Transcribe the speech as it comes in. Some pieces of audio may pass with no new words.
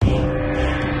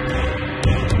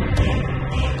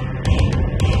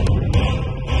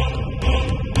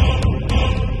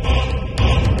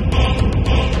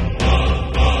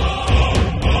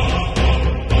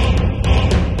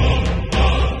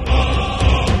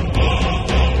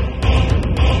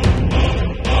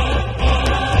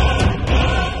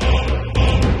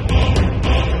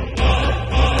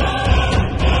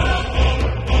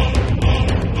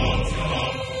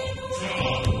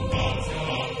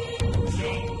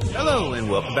Hello and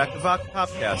welcome back to Vox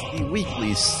Popcast, the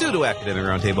weekly pseudo-academic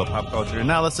roundtable pop culture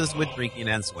analysis with drinking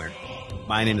and swearing.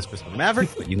 My name is Christopher Maverick,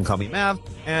 but you can call me Mav,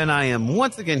 and I am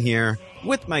once again here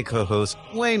with my co-host,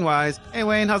 Wayne Wise. Hey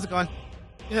Wayne, how's it going?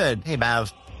 Good. Hey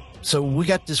Mav. So we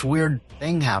got this weird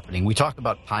thing happening. We talked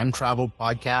about time travel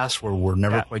podcasts where we're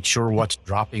never quite sure what's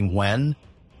dropping when.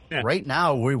 Yeah. Right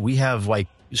now, we have like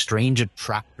strange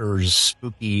attractors,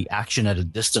 spooky action at a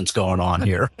distance going on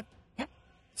here.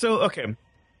 So, okay.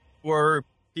 For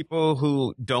people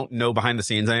who don't know behind the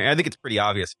scenes, I think it's pretty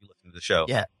obvious if you listen to the show.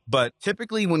 Yeah. But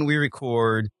typically when we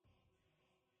record,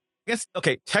 I guess,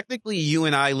 okay, technically you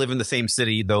and I live in the same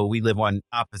city, though we live on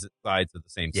opposite sides of the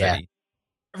same city.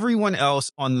 Everyone else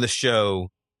on the show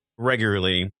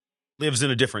regularly lives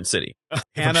in a different city.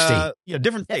 Hannah,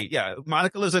 different state. Yeah.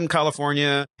 Monica lives in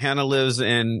California. Hannah lives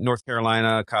in North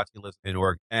Carolina. Katya lives in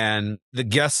Oregon. And the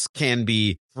guests can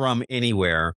be from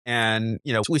anywhere. And,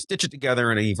 we stitch it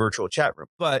together in a virtual chat room.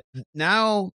 But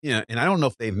now, and I don't know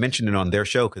if they've mentioned it on their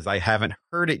show because I haven't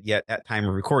heard it yet at time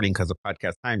of recording because of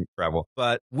podcast time travel.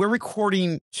 But we're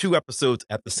recording 2 episodes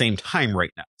at the same time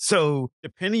right now. So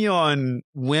depending on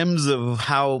whims of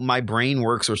how my brain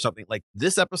works or something, like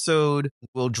this episode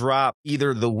will drop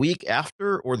either the week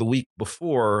after or the week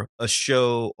before a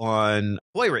show on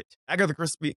Poirot, Agatha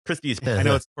Christie's. I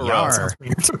know it's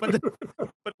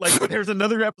but like there's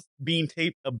another episode being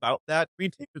taped about that, being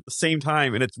taped at the same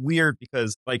time, and it's weird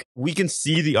because like we can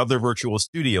see the other virtual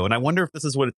studio, and I wonder if this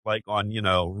is what it's like on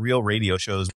real radio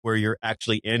shows where you're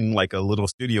actually in like a little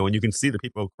studio and you can see the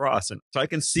people across. And so I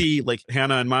can see like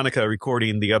Hannah and Monica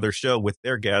recording the other show with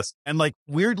their guests, and like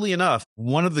weirdly enough,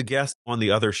 one of the guests on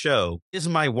the other show is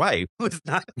my wife, who's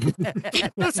not who's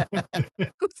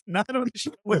not on the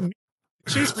show with me.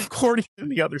 She's recording in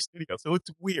the other studio, so it's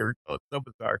weird. Oh, it's so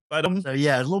bizarre. But so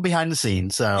yeah, a little behind the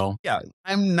scenes. So yeah,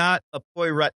 I'm not a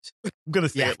Poirot. I'm gonna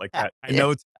say it like that. I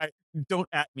know it's. Don't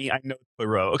at me. I know it's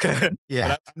Poirot. Okay. Yeah,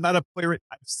 but I'm not a Poirot.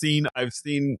 I've seen a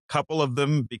couple of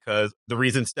them because the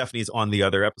reason Stephanie's on the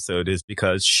other episode is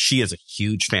because she is a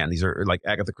huge fan. These are like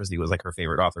Agatha Christie was like her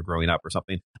favorite author growing up or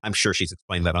something. I'm sure she's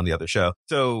explained that on the other show.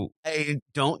 So I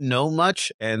don't know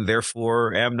much and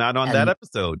therefore am not on that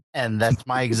episode. And that's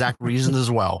my exact reason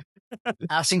as well.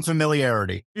 Passing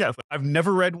familiarity. Yeah, I've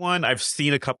never read one. I've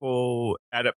seen a couple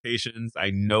adaptations.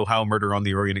 I know how Murder on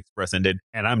the Orient Express ended,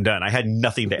 and I'm done. I had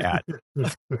nothing to add.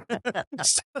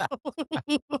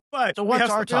 So what's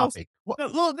our topic?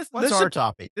 What's our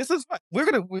topic? This is fun. We're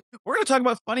gonna talk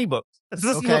about funny books. This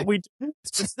is what we do.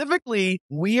 Specifically,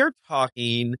 we are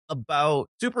talking about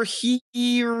superhero.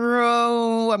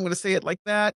 I'm going to say it like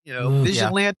that.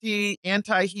 Vigilante,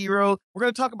 anti-hero. We're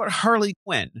going to talk about Harley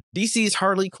Quinn, DC's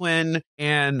Harley Quinn,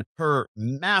 and her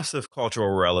massive cultural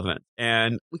relevance.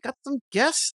 And we got some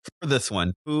guests for this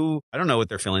one who I don't know what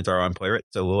their feelings are on Poirot,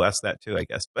 so we'll ask that too, I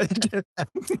guess. But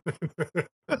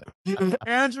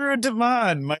Andrew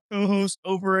Devon, my co-host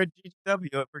over at GW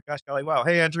at Gosh Golly Wow.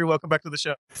 Hey, Andrew, welcome back to the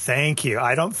show. Thank you.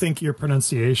 I don't think your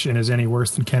pronunciation is any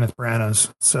worse than Kenneth Branagh's.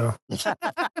 So I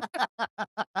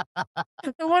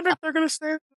wonder if they're going to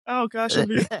say, "Oh gosh,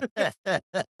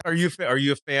 are you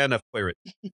a fan of Poirot?"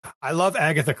 I love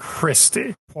Agatha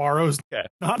Christie. Poirot's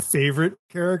not favorite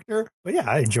character, but yeah,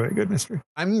 I enjoy a good mystery.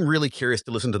 I'm really curious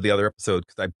to listen to the other episode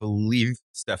because I believe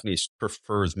Stephanie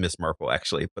prefers Miss Marple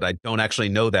actually, but I don't actually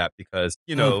know that because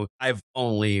I've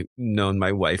only known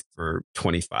my wife for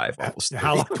 25 almost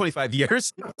 25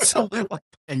 years. So,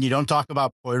 and you don't talk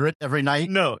about Poirot every night?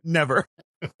 No, never.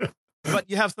 But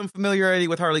you have some familiarity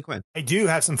with Harley Quinn. I do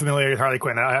have some familiarity with Harley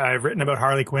Quinn. I've written about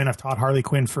Harley Quinn. I've taught Harley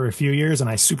Quinn for a few years, and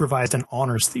I supervised an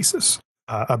honors thesis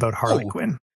about Harley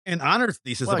Quinn. An honors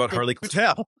thesis about Harley Quinn.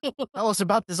 Tell us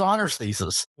about this honors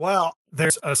thesis. Well,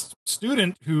 there's a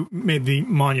student who made the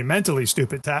monumentally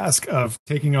stupid task of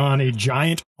taking on a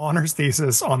giant honors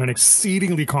thesis on an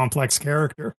exceedingly complex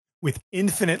character with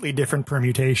infinitely different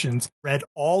permutations, read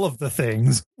all of the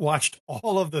things, watched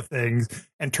all of the things,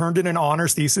 and turned in an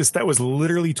honors thesis that was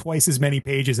literally twice as many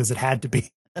pages as it had to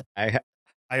be.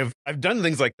 I've done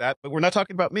things like that, but we're not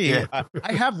talking about me. Yeah.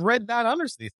 I have read that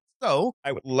honors thesis. So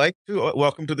I would like to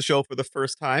welcome to the show for the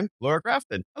first time, Laura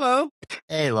Grafton. Hello.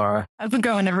 Hey, Laura. How's it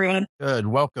going, everyone? Good.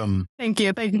 Welcome. Thank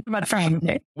you. Thank you so much for having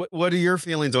me. What are your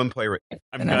feelings on Poirot?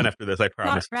 I'm done after this, I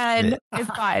promise. Not read. It's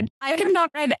fine. I have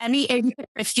not read any Agatha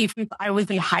Christie since I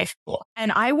was in high school.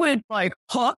 And I would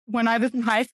hook when I was in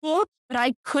high school, but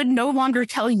I could no longer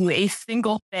tell you a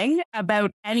single thing about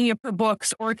any of her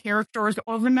books or characters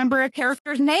or remember a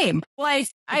character's name. But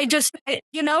I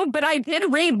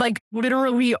did read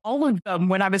literally all all of them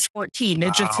when I was 14.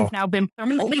 It just has now been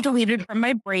permanently deleted from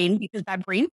my brain because that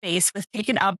brain space was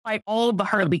taken up by all of the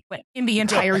Harley Quinn in the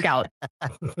entire galaxy.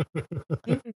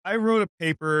 I wrote a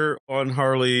paper on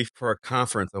Harley for a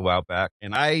conference a while back,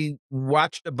 and I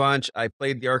watched a bunch. I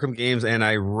played the Arkham games, and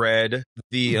I read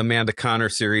the Amanda Connor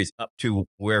series up to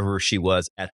wherever she was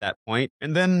at that point.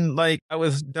 And then, like, I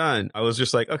was done. I was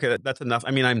just like, okay, that's enough.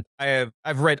 I mean,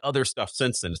 I've read other stuff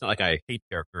since then. It's not like I hate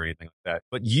the character or anything like that.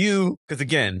 But because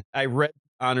again, I read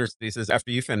honors thesis after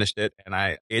you finished it,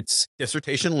 and it's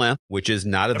dissertation length, which is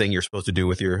not a thing you're supposed to do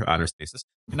with your honors thesis.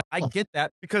 And I get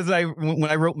that because when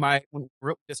I wrote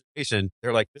dissertation,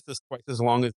 they're like, this is twice as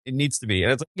long as it needs to be,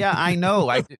 and it's like, yeah, I know.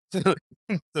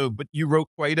 But you wrote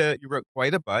quite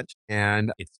a bunch,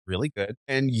 and it's really good.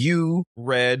 And you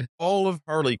read all of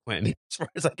Harley Quinn, as far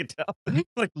as I can tell,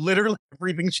 like literally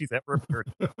everything she's ever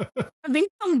appeared. I think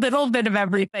a little bit of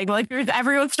everything. Like, there's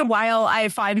every once in a while I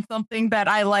find something that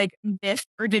I like missed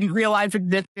or didn't realize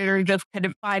existed or just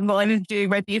couldn't find while I was doing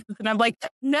my thesis, and I'm like,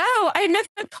 no, I missed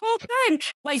this whole thing.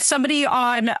 Like, somebody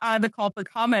on the call for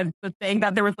comments was saying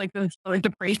that there was like this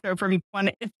Dupree show from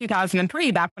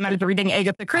 2003 back when I was reading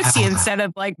Agatha Christie instead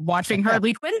of like watching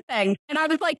Harley Quinn thing, and I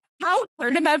was like, how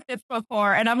heard about this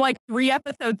before? And I'm like 3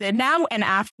 episodes in now and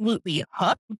absolutely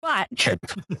hooked, but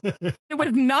it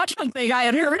was not something I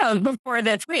had heard of before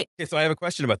this week. Okay, so I have a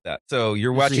question about that. So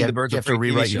you're watching the Birds of Prey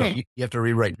TV show. You have to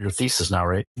rewrite your thesis now,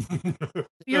 right?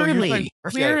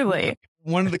 Clearly.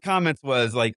 One of the comments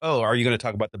was like, oh, are you going to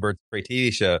talk about the Birds of Prey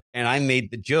TV show? And I made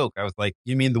the joke. I was like,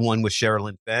 you mean the one with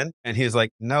Sherilyn Fenn? And he was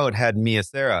like, no, it had Mia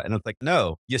Sara. And I was like,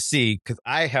 no, you see, because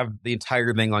I have the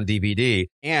entire thing on DVD.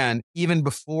 And even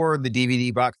before the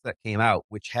DVD box that came out,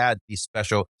 which had the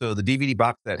special, so the DVD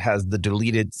box that has the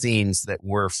deleted scenes that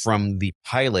were from the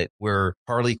pilot where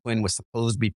Harley Quinn was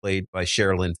supposed to be played by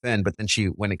Sherilyn Fenn, but then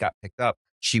when it got picked up,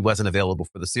 she wasn't available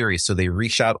for the series. So they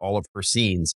reshot all of her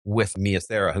scenes with Mia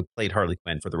Sara, who played Harley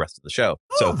Quinn for the rest of the show.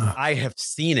 So I have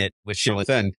seen it with Sherilyn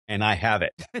Fenn, and I have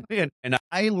it. and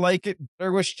I like it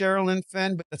better with Sherilyn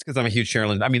Fenn, but that's because I'm a huge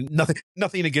Sherilyn. I mean,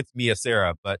 nothing against Mia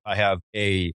Sara, but I have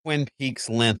a Twin Peaks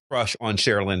length crush on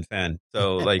Sherilyn Fenn.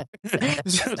 So like,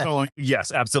 so,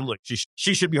 yes, absolutely.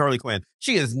 She should be Harley Quinn.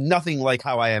 She is nothing like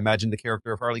how I imagine the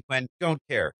character of Harley Quinn. Don't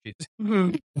care. It's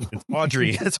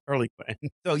Audrey as Harley Quinn.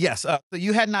 So yes, so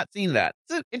you had not seen that.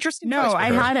 It's an interesting. No,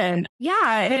 I hadn't.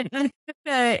 Yeah,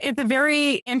 it's a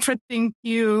very interesting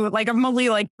few. Like, I'm only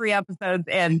like 3 episodes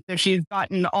in, so she's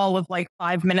gotten all of like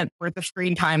 5 minutes worth of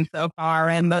screen time so far,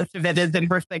 and most of it is in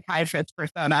her psychiatrist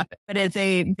persona. But it's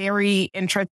a very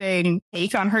interesting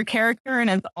take on her character, and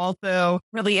it's also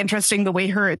really interesting the way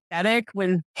her aesthetic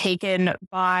was taken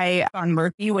by Sean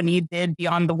Murphy when he did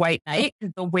Beyond the White Knight.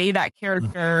 Because the way that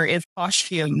character is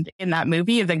costumed in that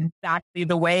movie is exactly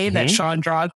the way that Sean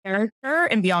draws character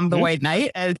in Beyond the White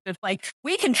Knight. As just like,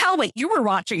 we can tell what you were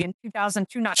watching in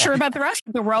 2002. Not sure about the rest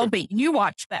of the world, but you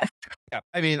watched this. Yeah,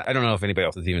 I mean, I don't know if anybody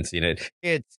else has even seen it.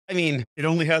 It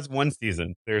only has 1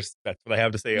 season. That's what I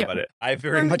have to say about it. I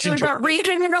very much enjoyed it.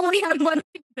 Reason it only has 1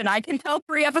 season. I can tell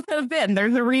 3 episodes in.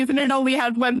 There's a reason it only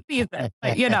has 1 season.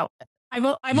 But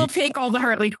I will take all the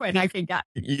Harley Quinn I can get.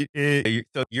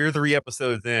 So you're 3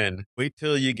 episodes in. Wait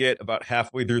till you get about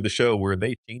halfway through the show where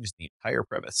they change the entire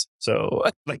premise. So,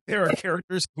 like, there are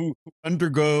characters who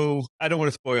undergo. I don't want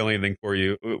to spoil anything for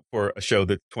you for a show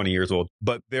that's 20 years old,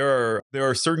 but there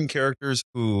are certain characters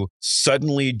who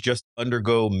suddenly just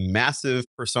undergo massive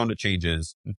persona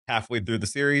changes halfway through the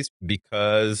series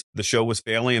because the show was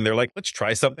failing, and they're like, let's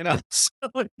try something else.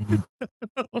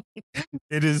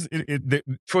 The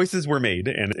choices were made,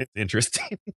 and it's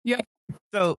interesting. Yeah.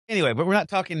 So anyway, but we're not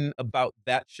talking about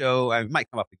that show. It might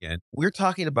come up again. We're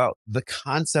talking about the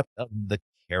concept of the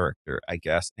character, I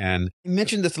guess. And I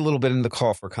mentioned this a little bit in the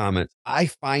call for comments. I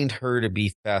find her to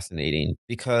be fascinating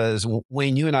because,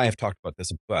 Wayne, you and I have talked about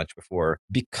this a bunch before.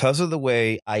 Because of the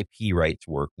way IP rights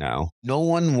work now, no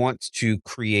one wants to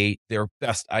create their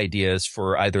best ideas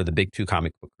for either the big 2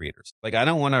 comic book creators. Like, I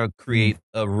don't want to create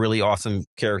a really awesome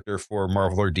character for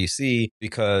Marvel or DC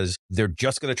because they're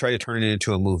just going to try to turn it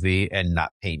into a movie and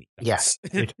not pay me. Yes.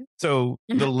 So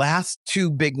the last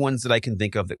 2 big ones that I can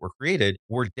think of that were created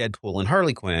were Deadpool and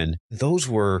Harley Quinn. Those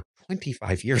were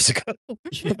 25 years ago.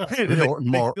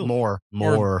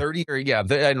 More. 30 or I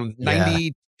don't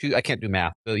 90. I can't do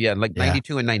math. So yeah, like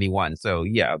 92 and 91. So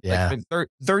yeah. Like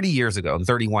 30 years ago and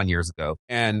 31 years ago.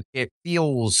 And it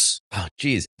feels,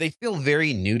 they feel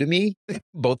very new to me,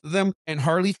 both of them. And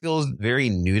Harley feels very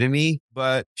new to me,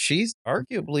 but she's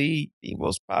arguably the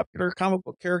most popular comic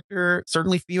book character,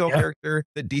 certainly female character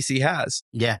that DC has.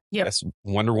 Yeah. Yes.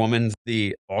 Wonder Woman's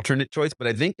the alternate choice, but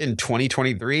I think in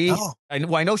 2023,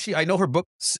 I know her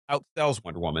books outsells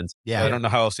Wonder Woman's. Yeah. I don't know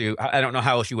how else you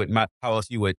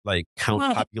would like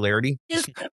count popularity.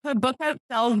 Her book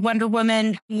outsells Wonder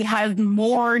Woman. She has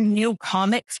more new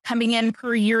comics coming in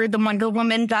per year than Wonder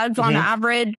Woman does on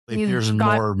average. Like there's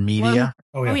more media.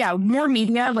 More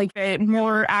media, like the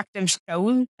more active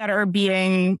shows that are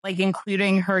being like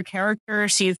including her character.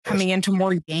 She's coming into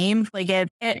more games. Like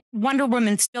Wonder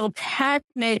Woman still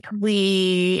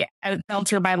technically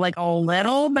outsells her by like a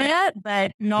little bit,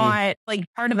 but not like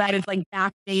part of that is like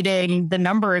backdating the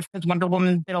numbers because Wonder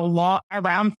Woman's been a lot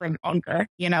around for longer.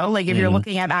 You know, like if you're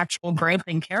looking at actual growth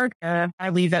in character, I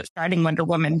believe that's starting Wonder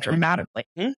Woman dramatically.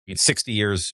 60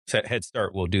 years head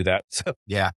start will do that. So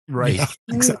yeah, right. Yeah,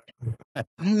 exactly. I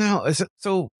don't know.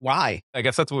 So why? I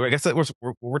guess that's what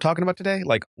we're talking about today.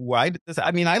 Like, why did this?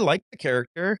 I mean, I like the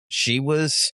character. She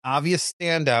was obvious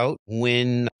standout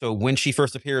when she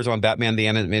first appears on Batman the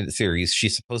Animated Series.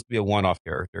 She's supposed to be a one-off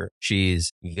character.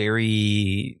 She's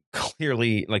very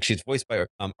clearly like she's voiced by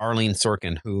Arlene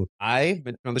Sorkin, who I've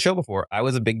been on the show before. I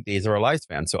was a big Days of Our Lives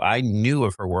fan, so I knew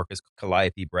of her work as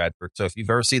Calliope Bradford. So if you've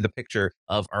ever seen the picture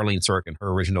of Arlene Sorkin, her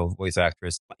original voice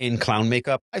actress in clown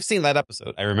makeup, I've seen that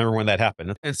episode. I remember when that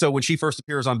happened. And so when she first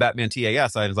appears on Batman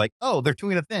TAS, I was like, oh, they're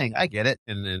doing a thing. I get it.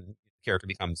 And then the character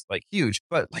becomes like huge.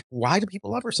 But like, why do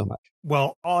people love her so much?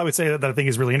 Well, all I would say that I think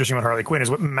is really interesting about Harley Quinn is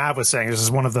what Mav was saying. This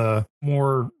is one of the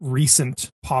more recent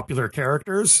popular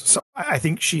characters. So I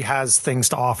think she has things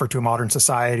to offer to a modern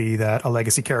society that a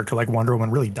legacy character like Wonder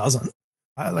Woman really doesn't.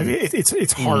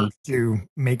 It's hard to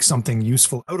make something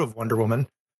useful out of Wonder Woman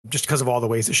just because of all the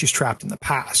ways that she's trapped in the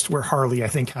past, where Harley, I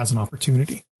think, has an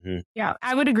opportunity. Yeah,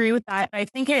 I would agree with that. I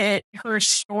think her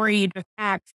story just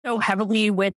acts so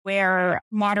heavily with where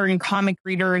modern comic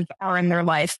readers are in their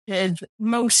life. Because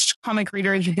most comic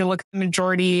readers, if you look at the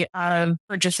majority of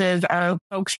purchases, are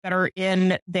folks that are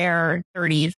in their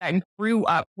 30s that grew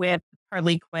up with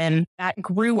Harley Quinn, that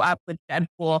grew up with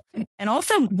Deadpool, and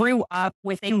also grew up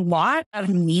with a lot of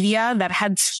media that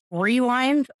had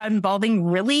storylines involving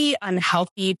really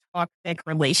unhealthy, toxic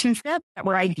relationships that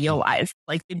were idealized,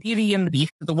 like the Beauty and the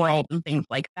Beast of the world and things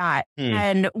like that.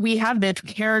 And we have this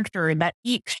character that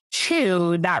ekes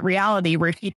to that reality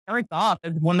where she starts off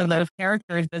as one of those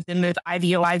characters that's in this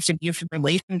idealized abusive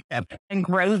relationship and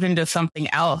grows into something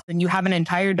else. And you have an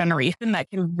entire generation that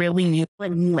can really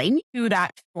relate to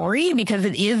that story because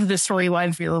it is the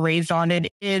storylines we were raised on. It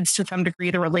is to some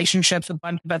degree the relationships a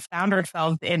bunch of us found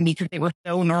ourselves in because they were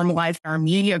so normalized in our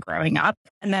media growing up.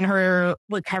 And then her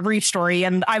recovery story,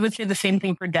 and I would say the same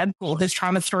thing for Deadpool. His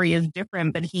trauma story is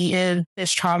different, but he is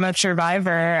this trauma survivor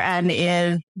and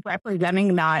is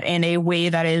representing that in a way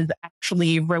that is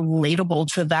actually relatable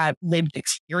to that lived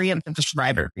experience of the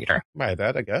survivor reader. By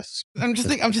that, I guess.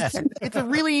 It's a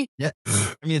really, I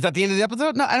mean, is that the end of the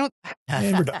episode? No, I don't.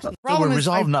 We're done. So we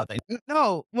resolve nothing.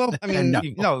 No, well, I mean,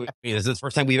 no. This is the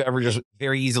first time we've ever just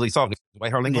very easily solved it. Why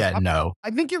Harley? Yeah, no. I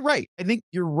think you're right.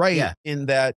 In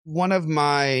that one of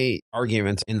my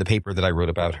arguments in the paper that I wrote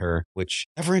about her, which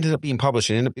never ended up being published,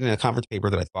 it ended up being a conference paper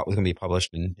that I thought was going to be published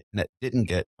and that didn't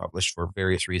get published for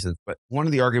various reasons. But one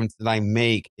of the arguments that I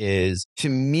make is, to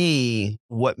me,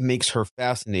 what makes her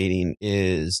fascinating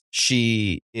is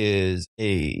she is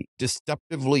a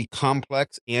deceptively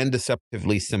complex and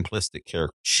deceptively simplistic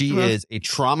character. She is a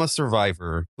trauma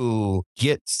survivor who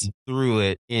gets through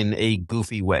it in a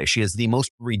goofy way. She is the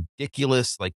most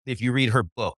ridiculous, like if you read her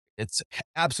book, it's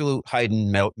absolute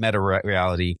heightened meta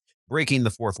reality, breaking the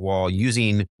fourth wall,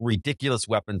 using ridiculous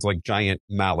weapons like giant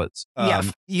mallets.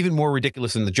 Even more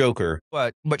ridiculous than the Joker.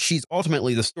 But she's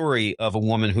ultimately the story of a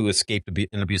woman who escaped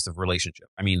an abusive relationship.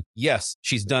 I mean, yes,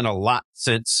 she's done a lot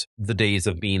since the days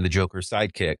of being the Joker's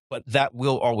sidekick, but that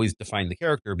will always define the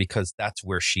character because that's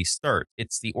where she starts.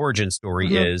 It's the origin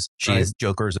story is she is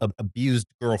Joker's abused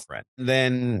girlfriend.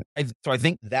 Then I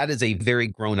think that is a very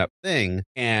grown up thing.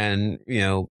 And,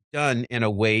 done in a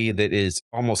way that is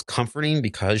almost comforting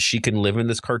because she can live in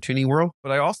this cartoony world.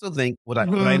 But I also think what I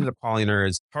ended up calling her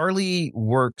is Harley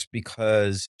works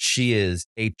because she is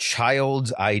a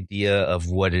child's idea of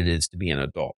what it is to be an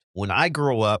adult. When I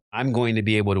grow up, I'm going to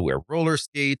be able to wear roller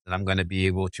skates and I'm going to be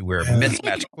able to wear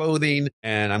mismatched clothing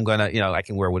and I'm going to, I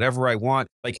can wear whatever I want.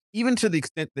 Like even to the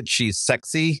extent that she's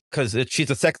sexy, because she's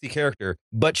a sexy character,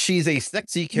 but she's a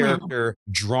sexy character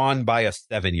drawn by a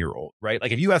 7-year-old, right?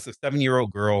 Like if you ask a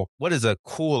 7-year-old girl, what is a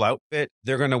cool outfit?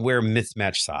 They're going to wear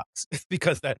mismatched socks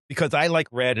because I like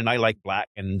red and I like black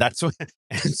and that's what,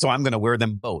 and so I'm going to wear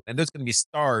them both. And there's going to be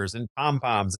stars and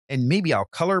pom-poms and maybe I'll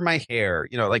color my hair,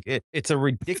 it's a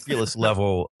ridiculous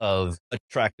level of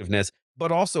attractiveness.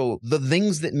 but also the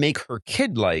things that make her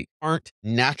kid-like aren't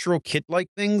natural kid-like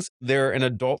things. They're an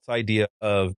adult's idea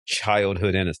of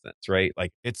childhood innocence, right?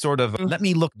 Like it's sort of, let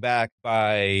me look back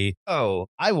by, oh,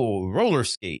 I will roller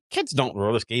skate. Kids don't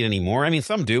roller skate anymore. I mean,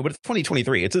 some do, but it's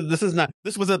 2023.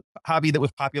 This was a hobby that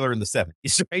was popular in the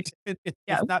 70s, right?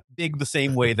 It's not big the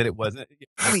same way that it was.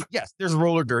 I mean, yes, there's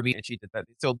roller derby and she did that.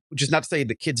 So, which is not to say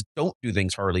that kids don't do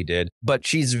things Harley did, but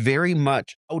she's very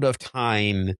much out of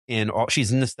time and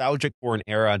she's nostalgic for an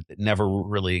era that never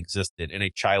really existed and a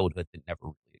childhood that never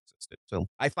really existed. So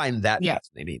I find that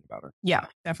fascinating about her. Yeah,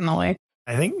 definitely.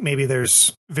 I think maybe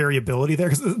there's variability there,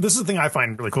 because this is the thing I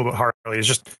find really cool about Harley is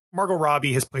just Margot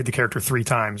Robbie has played the character 3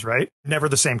 times, right? Never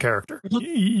the same character.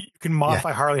 You can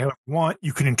modify Harley however you want.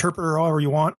 You can interpret her however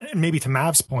you want. And maybe to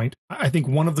Mav's point, I think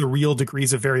one of the real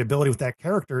degrees of variability with that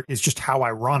character is just how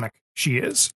ironic she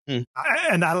is. And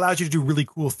that allows you to do really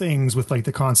cool things with like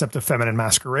the concept of feminine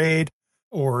masquerade,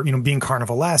 or, you know, being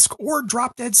carnivalesque, or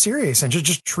drop dead serious and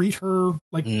just treat her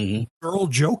like girl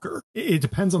Joker. It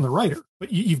depends on the writer,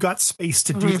 but you've got space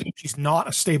to do things. She's not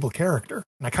a stable character.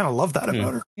 And I kind of love that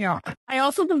about her. Yeah. I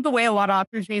also love the way a lot of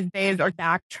authors these days are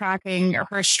backtracking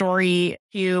her story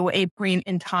to a point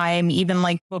in time, even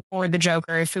like before the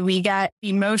Joker. So we get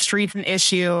the most recent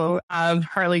issue of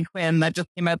Harley Quinn that just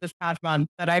came out this past month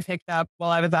that I picked up while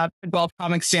I was at the Guelph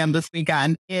Comic Stand this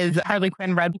weekend, is Harley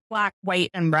Quinn Red, Black, White,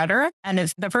 and Redder. And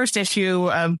it's the first issue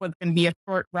of what's going to be a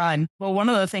short run. Well, one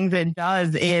of the things it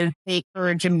does is take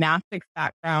her gymnastics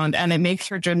background and it makes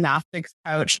her gymnastics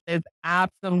coach this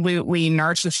absolutely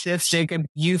narcissistic,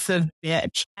 abusive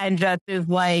bitch, and just is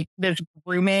like this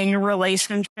grooming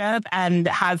relationship, and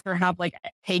has her have like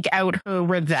take out her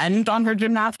revenge on her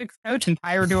gymnastics coach and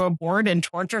tie her to a board and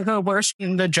torture her worse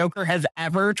than the Joker has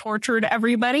ever tortured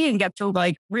everybody, and get to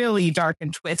like really dark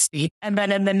and twisty. And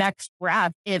then in the next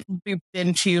breath, it loops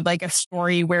into like a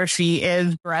story where she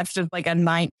is dressed as like a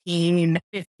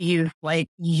 1950s like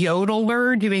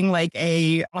yodeler doing like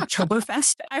a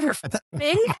Oktoberfest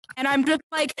thing. And I'm just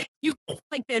like, you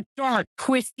like this dark,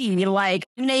 twisty, like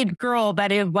teenage girl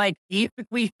that is like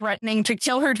basically threatening to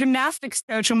kill her gymnastics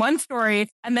coach in one story.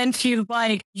 And then she's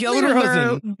like,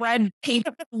 yodeler, red paint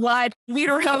blood,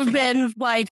 Lederhosen,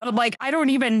 like, I don't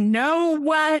even know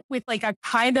what, with like a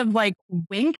kind of like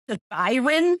wink to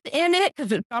Sirens in it,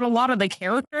 because it's got a lot of the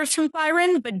characters from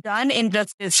Sirens, but done in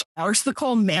just this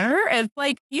farcical manner. It's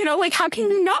like, you know, like how can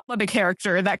you not love a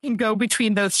character that can go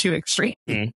between those two extremes?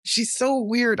 She's so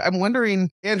weird. I'm wondering,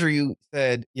 Andrew, you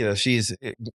said, you know,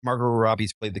 Margot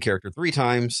Robbie's played the character 3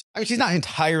 times. I mean, she's not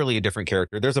entirely a different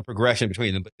character. There's a progression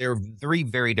between them, but they're 3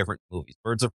 very different movies: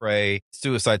 Birds of Prey,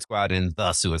 Suicide Squad, and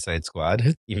The Suicide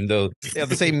Squad. Even though they have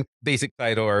the same basic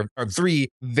title, are 3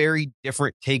 very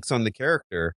different takes on the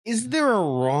character. Is there a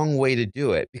wrong way to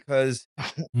do it? Because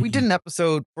we did an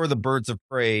episode for the Birds of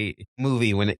Prey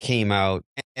movie when it came out,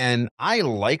 and I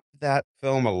liked that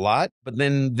film a lot, but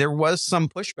then there was some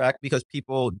pushback because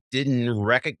people didn't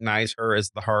recognize her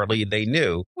as the Harley they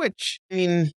knew, which, I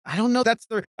mean, I don't know.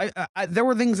 There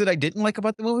were things that I didn't like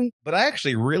about the movie, but I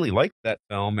actually really liked that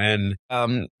film. And,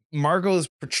 Margot's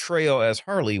portrayal as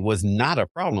Harley was not a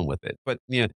problem with it. But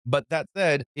but that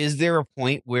said, is there a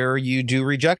point where you do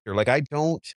reject her? Like,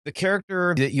 the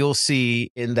character that you'll see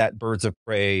in that Birds of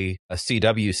Prey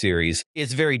CW series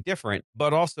is very different,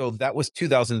 but also that was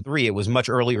 2003. It was much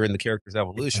earlier in the character's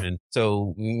evolution.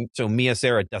 So Mia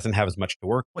Sara doesn't have as much to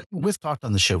work with. We've talked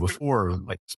on the show before,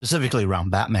 like specifically around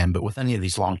Batman, but with any of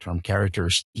these long-term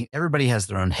characters, everybody has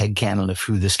their own headcanon of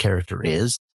who this character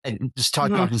is. And just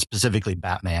talking specifically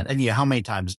Batman. And how many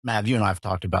times, Mav, you and I have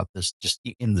talked about this just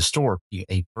in the store.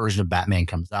 A version of Batman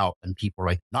comes out and people are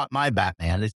like, not my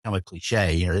Batman. It's kind of a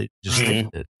cliche. It just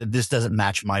that this doesn't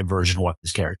match my version of what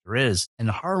this character is. And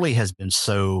Harley has been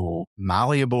so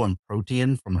malleable and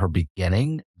protean from her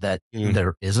beginning that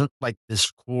there isn't like this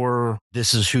core,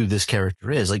 this is who this character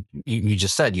is. Like you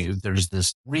just said, there's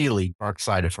this really dark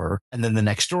side of her. And then the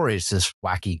next story is this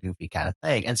wacky, goofy kind of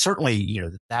thing. And certainly,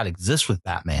 that exists with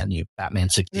Batman. Batman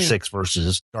 66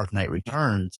 versus Dark Knight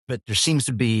Returns. But there seems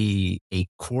to be a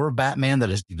core Batman that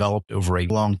has developed over a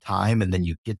long time. And then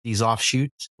you get these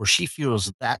offshoots where she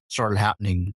feels that started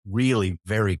happening really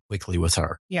very quickly with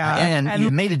her. Yeah. And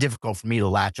it made it difficult for me to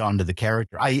latch onto the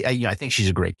character. I think she's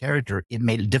a great character. It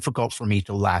made it difficult for me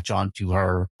to latch onto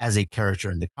her as a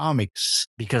character in the comics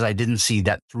because I didn't see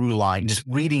that through line, just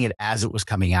reading it as it was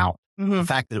coming out. The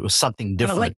fact that it was something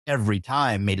different every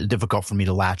time made it difficult for me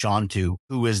to latch on to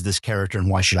who is this character and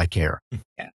why should I care?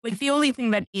 Yeah. Like the only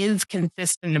thing that is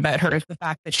consistent about her is the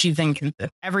fact that she's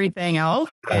inconsistent. Everything else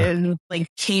is like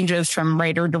changes from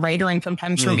writer to writer and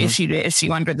sometimes from issue to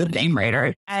issue under the same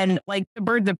writer. And like the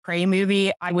Birds of Prey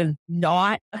movie, I was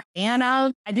not a fan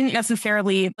of. I didn't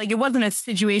necessarily like, it wasn't a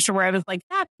situation where I was like,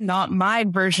 that's not my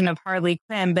version of Harley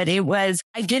Quinn, but it was,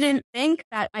 I didn't think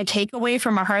that my takeaway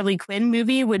from a Harley Quinn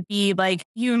movie would be like,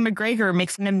 Ewan McGregor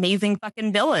makes an amazing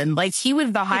fucking villain. Like he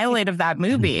was the highlight of that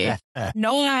movie.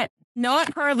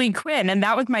 Not Harley Quinn. And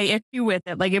that was my issue with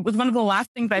it. Like it was one of the last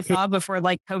things I saw before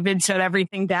like COVID shut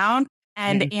everything down.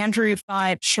 And Andrew saw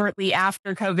it shortly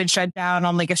after COVID shut down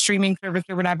on like a streaming service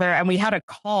or whatever. And we had a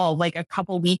call like a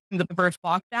couple weeks into the first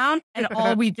lockdown. And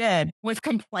all we did was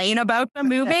complain about the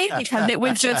movie because it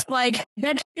was just like,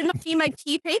 that didn't be my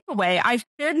key takeaway. I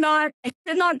should not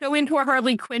go into a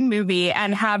Harley Quinn movie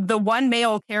and have the one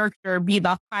male character be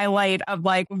the highlight of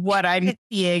like what I'm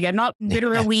seeing and not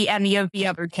literally any of the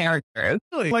other characters.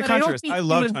 Like Huntress. I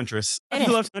loved Huntress. I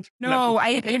loved Huntress. No,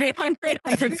 I hated Huntress.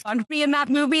 Huntress stunned me in that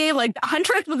movie. Like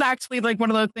Huntress was actually like one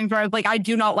of those things where I was like, I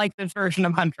do not like this version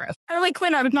of Huntress. Harley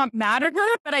Quinn, I was not mad at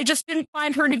her, but I just didn't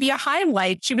find her to be a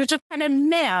highlight. She was just kind of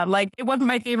meh. Like it wasn't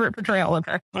my favorite portrayal of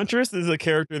her. Huntress is a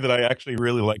character that I actually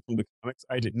really like from the comics.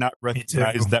 I did not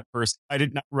recognize that person. I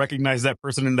did not recognize that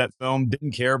person in that film.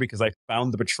 Didn't care because I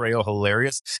found the betrayal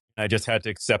hilarious. I just had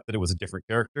to accept that it was a different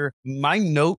character. My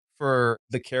note for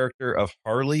the character of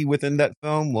Harley within that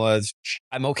film was,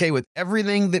 I'm okay with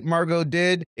everything that Margot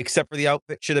did, except for the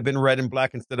outfit should have been red and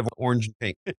black instead of orange and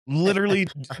pink. Literally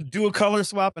do a color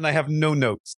swap and I have no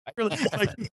notes. I really, like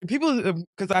people,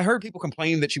 because I heard people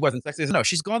complaining that she wasn't sexy. I said, no,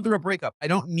 she's gone through a breakup. I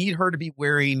don't need her to be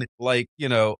wearing like, you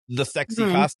know, the sexy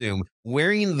costume.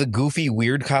 Wearing the goofy,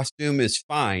 weird costume is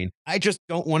fine. I just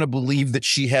don't want to believe that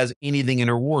she has anything in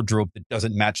her wardrobe that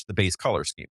doesn't match the base color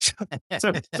scheme.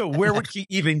 So where would she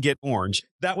even get orange?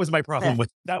 That was my problem with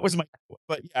that. Was my,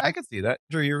 but yeah, I could see that.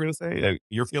 Drew, you were going to say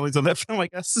your feelings on that film, I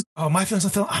guess. Oh, my feelings on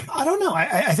the film. I don't know.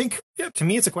 I think to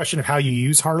me, it's a question of how you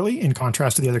use Harley in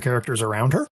contrast to the other characters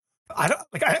around her. I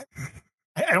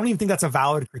don't even think that's a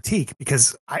valid critique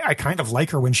because I kind of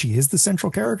like her when she is the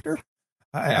central character.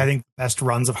 I think the best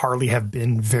runs of Harley have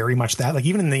been very much that, like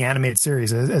even in the animated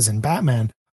series, as in Batman.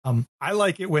 I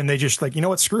like it when they just like, you know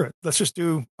what, screw it. Let's just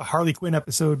do a Harley Quinn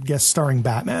episode guest starring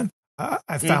Batman.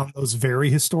 I found those very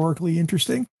historically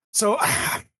interesting. So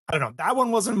I don't know. That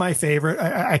one wasn't my favorite.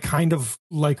 I kind of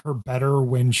like her better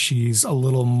when she's a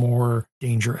little more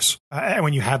dangerous. And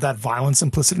when you have that violence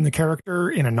implicit in the character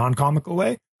in a non-comical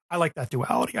way. I like that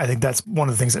duality. I think that's one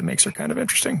of the things that makes her kind of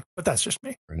interesting, but that's just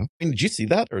me. I mean, did you see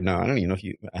that or no? I don't even know if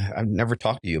you, I've never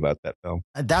talked to you about that film.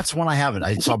 That's one I haven't.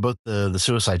 I saw both the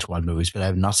Suicide Squad movies, but I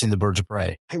have not seen the Birds of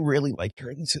Prey. I really liked her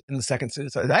in the second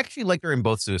Suicide. I actually liked her in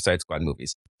both Suicide Squad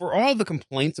movies. For all the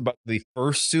complaints about the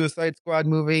first Suicide Squad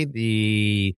movie,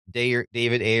 the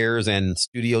David Ayers and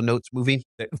Studio Notes movie,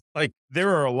 like there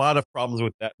are a lot of problems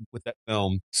with that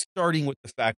film, starting with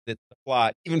the fact that the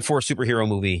plot, even for a superhero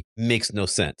movie, makes no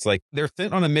sense. Like they're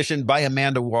sent on a mission by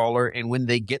Amanda Waller, and when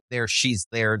they get there, she's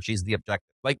there and she's the objective.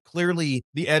 Like clearly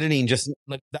the editing just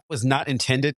like that was not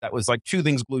intended. That was like two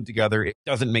things glued together. It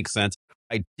doesn't make sense.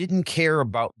 I didn't care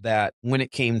about that when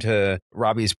it came to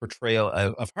Robbie's portrayal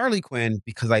of Harley Quinn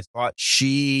because I thought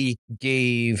she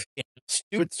gave a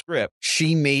stupid script.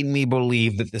 She made me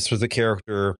believe that this was a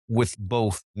character with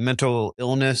both mental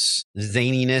illness,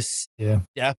 zaniness,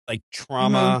 death, like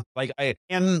trauma,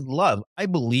 and love. I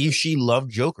believe she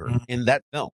loved Joker in that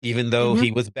film, even though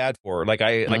he was bad for her. Like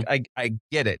I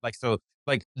get it. Like so.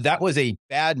 Like that was a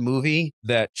bad movie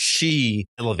that she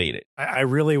elevated. I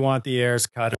really want the Ayers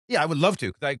cut. Yeah, I would love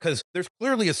to because there's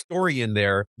clearly a story in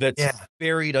there that's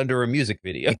buried under a music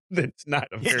video. That's not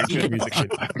a very good music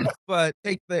video. But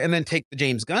take the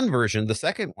James Gunn version, the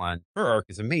second one. Her arc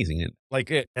is amazing.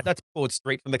 That's pulled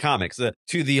straight from the comics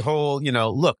to the whole.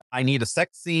 Look, I need a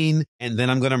sex scene and then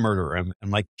I'm going to murder him.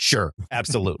 I'm like, sure,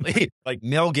 absolutely. Like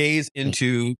male gaze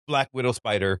into Black Widow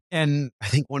Spider, and I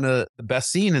think one of the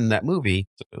best scene in that movie.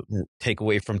 Take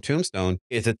away from Tombstone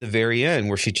is at the very end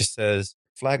where she just says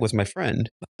Flag was my friend.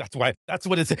 That's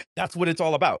what it's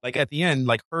all about. Like at the end,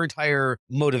 like her entire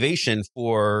motivation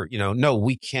for no,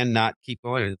 we cannot keep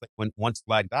going. It's like once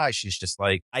Flag dies, she's just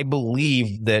like, I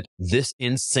believe that this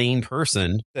insane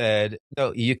person said,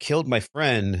 no, you killed my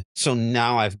friend, so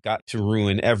now I've got to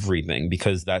ruin everything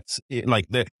because that's it. Like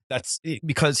That's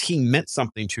because he meant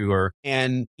something to her.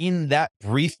 And in that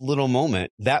brief little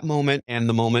moment, that moment and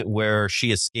the moment where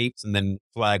she escapes and then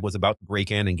Flag was about to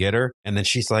break in and get her. And then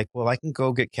she's like, well, I can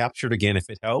go get captured again if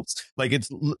it helps. Like, it's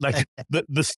like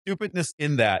the stupidness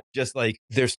in that, just like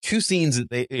there's two scenes that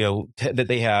they, that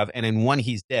they have. And in one,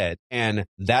 he's dead. And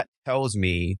that tells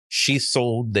me she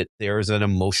sold that there's an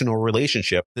emotional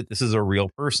relationship, that this is a real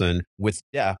person with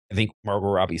death. I think Margot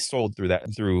Robbie sold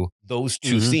through those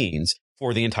two scenes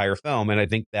for the entire film. And I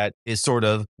think that is sort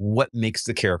of what makes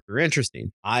the character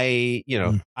interesting. I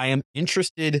am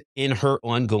interested in her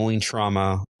ongoing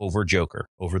trauma over Joker,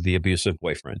 over the abusive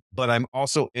boyfriend, but I'm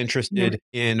also interested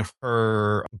in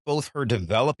both her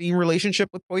developing relationship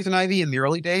with Poison Ivy in the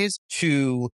early days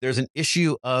to there's an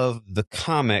issue of the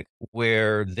comic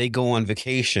where they go on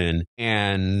vacation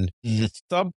and the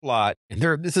subplot, and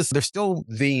they're still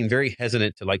being very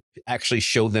hesitant to like actually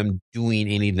show them doing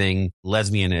anything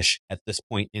lesbianish at this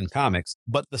point in comics.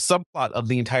 But the subplot of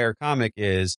the entire comic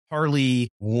is Harley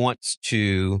wants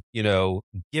to,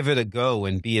 give it a go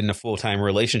and be in a full-time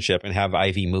relationship and have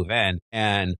Ivy move in.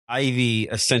 And Ivy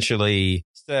essentially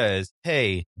says,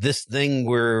 hey, this thing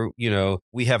where,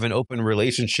 we have an open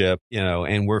relationship,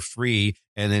 and we're free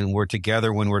and then we're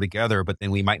together when we're together, but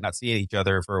then we might not see each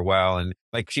other for a while. And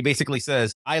like, she basically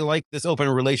says, I like this open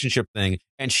relationship thing.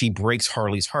 And she breaks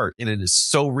Harley's heart. And it is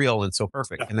so real and so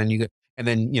perfect. And then and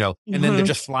then they're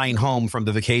just flying home from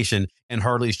the vacation and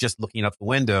Harley's just looking up the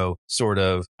window, sort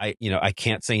of, I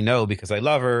can't say no because I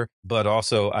love her, but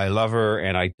also I love her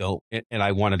and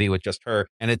I want to be with just her.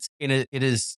 And it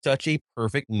is such a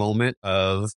perfect moment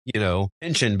of,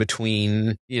 tension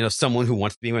between, someone who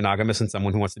wants to be monogamous and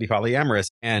someone who wants to be polyamorous.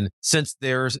 And since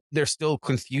they're still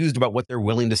confused about what they're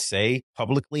willing to say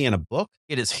publicly in a book,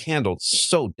 it is handled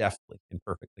so deftly and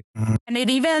perfectly. And it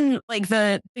even, like,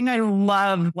 the thing I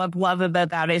love about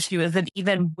that issue is it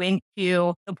even went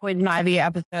to the Poison Ivy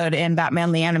episode in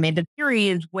Batman the Animated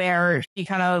Series where she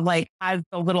kind of like has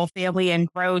the little family and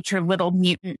grows her little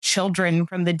mutant children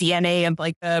from the DNA of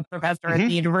like the professor at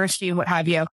the university, what have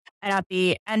you. And at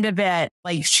the end of it,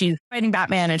 like, she's fighting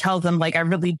Batman and tells him, like, I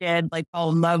really did, like,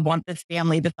 fall in love, want this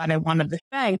family, decide I wanted this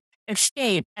thing,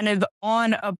 escape, and is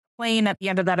on a plane at the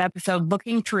end of that episode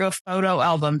looking through a photo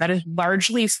album that is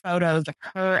largely photos of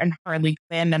her and Harley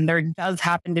Quinn. And there does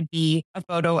happen to be a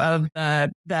photo of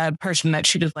the person that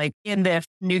she was like in this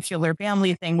nuclear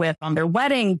family thing with on their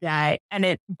wedding day.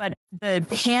 But the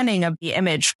panning of the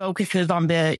image focuses on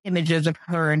the images of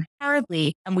her and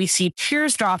Harley, and we see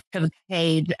tears drop to the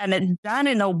page, and it's done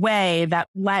in a way that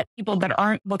let people that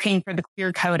aren't looking for the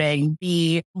clear coding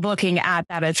be looking at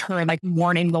that as her like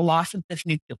mourning the loss of this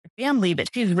nuclear family. But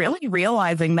she's really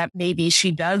realizing that maybe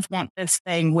she does want this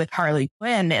thing with Harley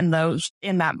Quinn in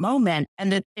that moment.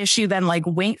 And the issue then like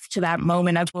winks to that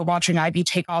moment as we're watching Ivy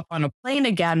take off on a plane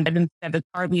again, but instead it's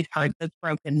Harley's heart that's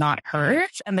broken, not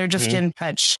hers. And they're just in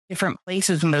such different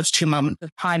places in those two moments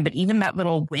of time. But even that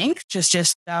little wink just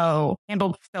so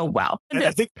handled so well. And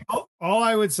I think all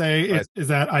I would say is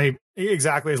that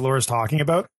exactly as Laura's talking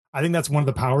about, I think that's one of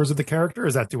the powers of the character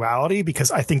is that duality, because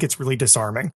I think it's really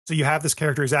disarming. So you have this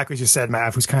character, exactly as you said,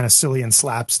 Mav, who's kind of silly and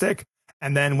slapstick.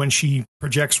 And then when she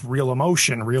projects real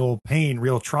emotion, real pain,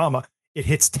 real trauma, it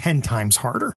hits 10 times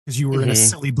harder because you were in a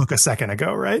silly book a second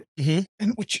ago, right? And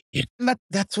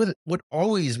that's what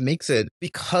always makes it,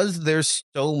 because there's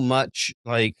so much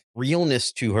like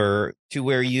realness to her, to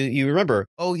where you remember,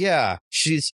 oh yeah,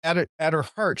 she's at her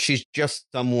heart, she's just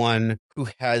someone who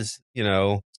has,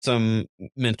 some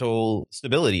mental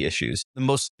stability issues. The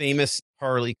most famous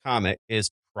Harley comic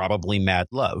is probably Mad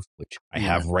Love, which I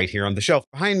have right here on the shelf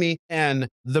behind me. And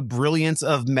the brilliance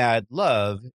of Mad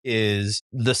Love is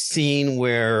the scene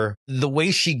where the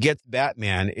way she gets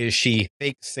Batman is she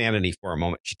fakes sanity for a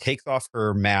moment. She takes off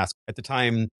her mask. At the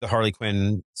time, the Harley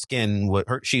Quinn skin,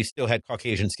 she still had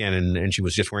Caucasian skin and she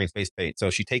was just wearing face paint. So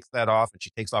she takes that off and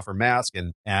she takes off her mask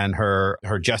and her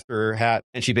jester hat.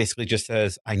 And she basically just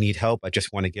says, I need help. I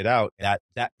just want to get out. That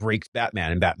breaks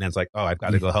Batman. And Batman's like, oh, I've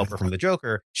got to go help her from the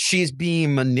Joker. She's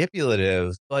being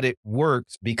manipulative, but it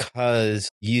works because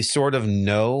you sort of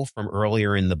know from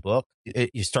earlier in the book,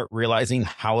 you start realizing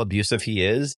how abusive he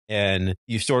is. And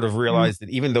you sort of realize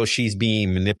that even though she's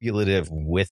being manipulative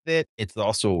with it, it's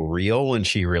also real and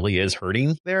she really is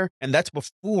hurting there. And that's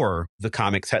before the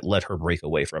comics had let her break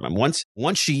away from him. Once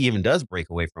she even does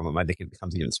break away from him, I think it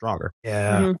becomes even stronger.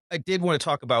 Yeah. I did want to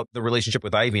talk about the relationship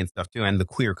with Ivy and stuff too, and the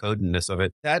queer codedness of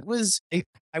it.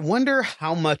 I wonder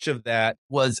how much of that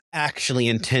was actually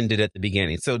intended at the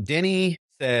beginning. So Denny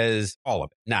says all of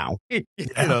it now.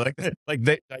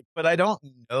 But I don't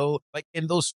know, like in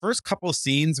those first couple of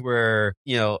scenes where,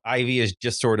 Ivy is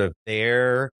just sort of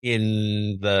there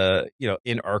in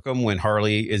in Arkham when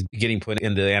Harley is getting put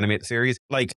in the animated series,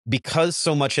 like because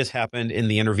so much has happened in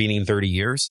the intervening 30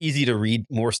 years, easy to read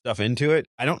more stuff into it.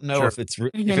 I don't know if if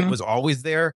it was always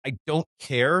there. I don't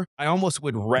care. I almost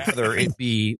would rather it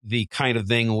be the kind of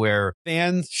thing where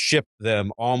fans ship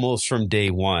them almost from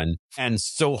day one, and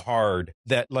so hard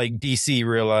that like DC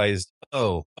realized,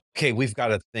 oh, okay, we've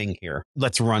got a thing here.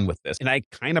 Let's run with this. And I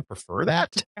kind of prefer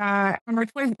that.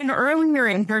 In earlier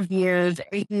interviews,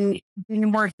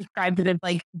 more described it as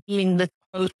like being this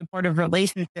close supportive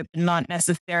relationship and not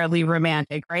necessarily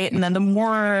romantic, right? And then the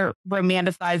more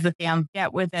romanticized the fans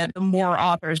get with it, the more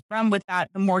authors run with that,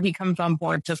 the more he comes on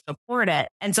board to support it.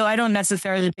 And so I don't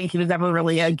necessarily think he was ever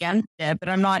really against it, but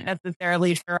I'm not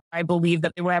necessarily sure I believe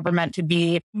that they were ever meant to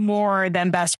be more than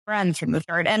best friends from the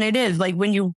start. And it is like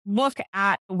when you look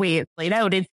at the way it's laid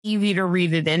out, it's easy to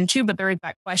read it into, but there is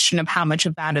that question of how much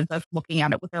of that is us looking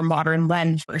at it with our modern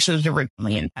lens versus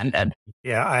originally intended.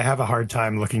 Yeah, I have a hard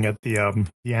time looking at the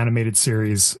animated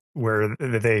series where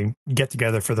they get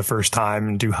together for the first time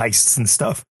and do heists and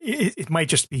stuff. It might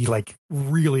just be like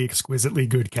really exquisitely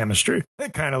good chemistry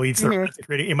that kind of leads to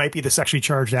creating. It might be the sexually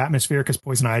charged atmosphere because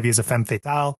Poison Ivy is a femme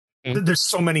fatale. There's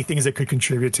so many things that could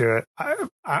contribute to it.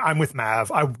 I'm with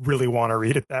Mav. I really want to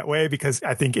read it that way because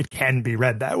I think it can be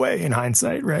read that way in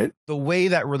hindsight, right? The way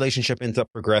that relationship ends up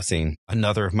progressing,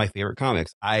 another of my favorite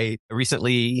comics. I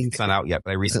recently, it's not out yet,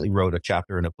 but I recently wrote a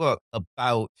chapter in a book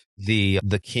about the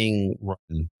King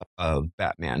run of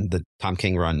Batman, the Tom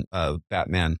King run of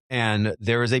Batman. And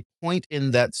there is a point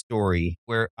in that story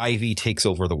where Ivy takes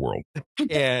over the world.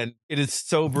 And it is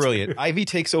so brilliant. Ivy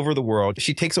takes over the world.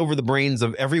 She takes over the brains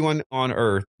of everyone on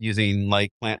Earth using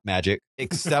like plant magic,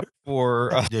 except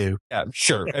for yeah,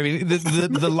 sure. I mean,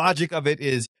 the logic of it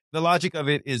is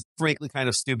frankly kind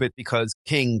of stupid because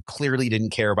King clearly didn't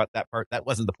care about that part. That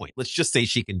wasn't the point. Let's just say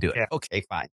she can do it. Yeah. Okay,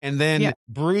 fine. And then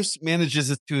Bruce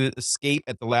manages to escape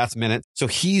at the last minute. So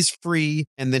he's free.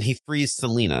 And then he frees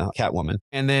Selina, Catwoman.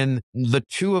 And then the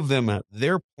two of them,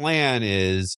 their plan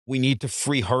is we need to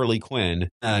free Harley Quinn.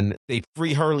 And they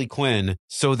free Harley Quinn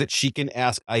so that she can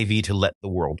ask Ivy to let the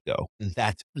world go. And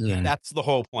that's the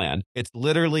whole plan. It's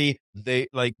literally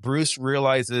Bruce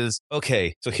realizes,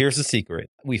 okay, so here's the secret.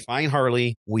 We find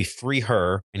Harley, we free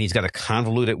her, and he's got a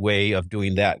convoluted way of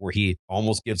doing that where he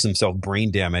almost gives himself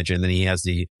brain damage, and then he has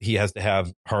to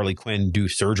have Harley Quinn do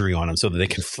surgery on him so that they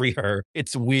can free her.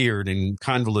 It's weird and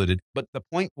convoluted. But the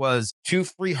point was to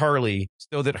free Harley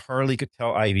so that Harley could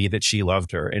tell Ivy that she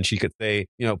loved her, and she could say,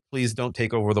 please don't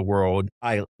take over the world.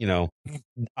 I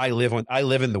live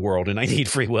in the world and I need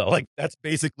free will. Like that's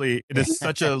basically, it is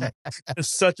such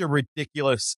a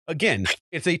ridiculous, again,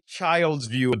 it's a child's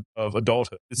view of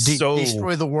adulthood. It's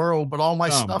destroy the world, but all my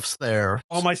stuff's there.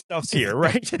 All my stuff's here,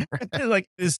 right? Like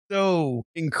it's so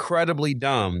incredibly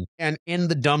dumb. And in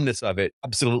the dumbness of it,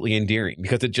 absolutely endearing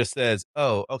because it just says,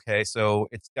 oh, okay, so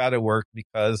it's got to work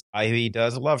because Ivy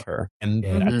does love her.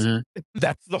 And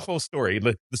that's the whole story.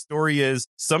 The story is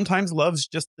sometimes love's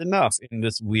just enough in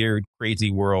this weird,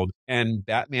 crazy world. And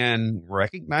Batman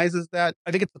recognizes that.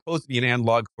 I think it's supposed to be an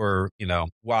analog for,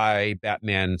 why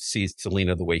Batman sees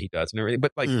Selina the way he does and everything.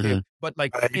 But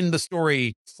in the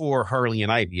story for Harley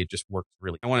and Ivy, it just works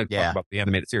really. I want to talk about the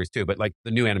animated series too, but like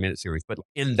the new animated series. But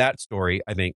in that story,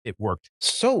 I think it worked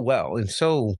so well and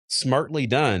so smartly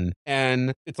done.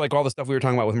 And it's like all the stuff we were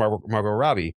talking about with Margot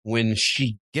Robbie when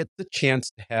she gets the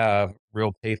chance to have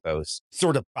real pathos,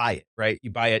 sort of buy it, right?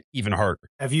 You buy it even harder.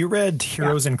 Have you read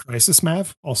Heroes in Crisis,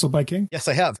 Mav? Also by King? Yes,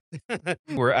 I have.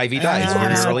 Where Ivy dies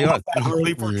very early on.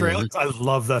 Harley portrayal. I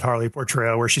love that Harley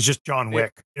portrayal where she's just John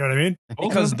Wick. You know what I mean?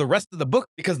 Because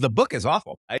the book is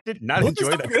awful. I did not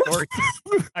enjoy that story.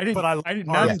 I did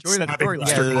not enjoy that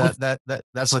story. Yeah,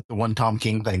 that's like the one Tom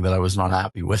King thing that I was not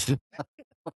happy with.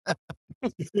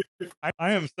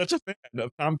 I am such a fan of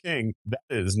Tom King. That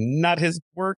is not his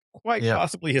work, quite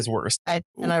possibly his worst. I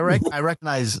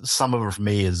recognize some of it for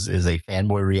me is a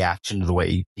fanboy reaction to the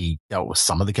way he dealt with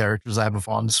some of the characters I have a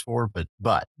fondness for, but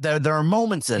there are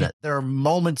moments in it. There are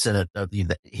moments in it of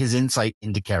his insight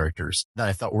into characters that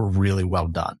I thought were really well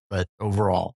done. But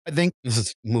overall, I think this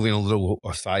is moving a little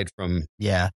aside from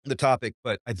the topic,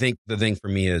 but I think the thing for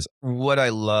me is what I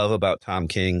love about Tom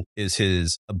King is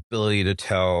his ability to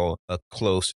tell a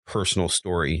close personal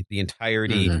story. The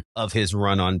entirety of his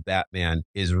run on Batman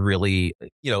is really really,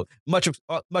 much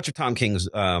of Tom King's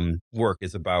work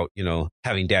is about,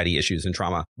 having daddy issues and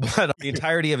trauma. But the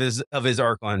entirety of his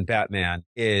arc on Batman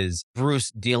is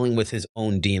Bruce dealing with his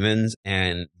own demons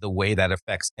and the way that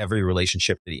affects every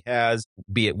relationship that he has,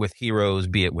 be it with heroes,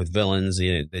 be it with villains.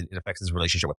 It affects his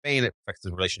relationship with Bane. It affects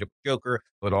his relationship with Joker,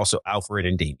 but also Alfred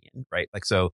and Damian, right? Like,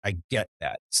 so I get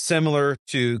that. Similar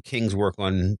to King's work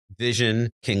on Vision,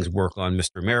 King's work on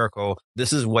Mr. Miracle,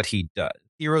 this is what he does.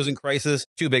 Heroes in Crisis,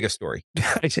 too big a story.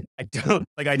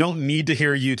 I don't need to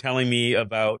hear you telling me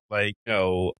about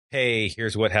hey,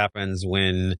 here's what happens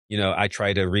when, I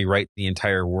try to rewrite the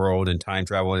entire world and time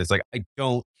travel. And it's like, I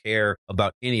don't care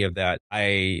about any of that.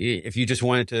 If you just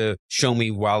wanted to show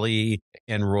me Wally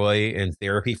and Roy in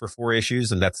therapy for 4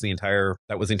 issues, and that was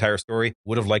the entire story,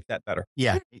 would have liked that better.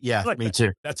 Yeah, me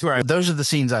too. That's where those are the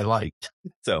scenes I liked.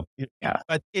 So, yeah.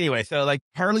 But anyway, so like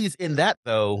Harley's in that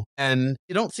though, and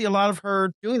you don't see a lot of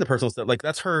her doing the personal stuff. Like,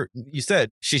 that's her, you said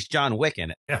she's John Wick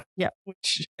in it. Yeah. Yeah.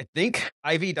 Which I think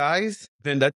Ivy dies,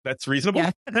 then that's reasonable.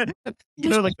 Yeah.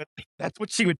 That's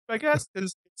what she would, I guess,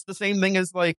 because it's the same thing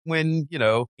as like when,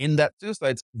 in that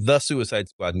the Suicide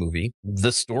Squad movie,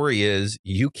 the story is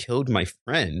you killed my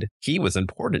friend. He was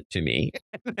important to me.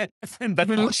 And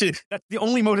that's the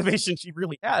only motivation she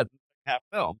really had in half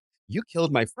film. You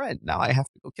killed my friend. Now I have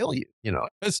to go kill you.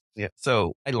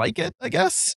 So I like it, I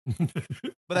guess.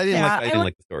 But I didn't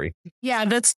like the story. Yeah,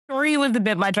 the story was a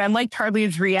bit much. I liked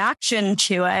Harley's reaction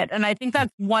to it. And I think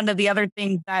that's one of the other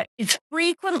things that is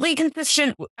frequently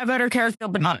consistent about her character,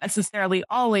 but not necessarily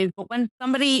always. But when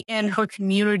somebody in her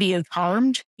community is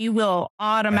harmed, he will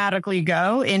automatically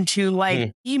go into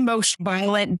like the most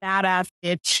violent, badass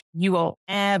bitch you will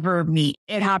ever meet.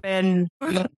 It happened.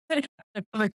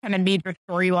 The kind of major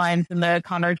storylines in the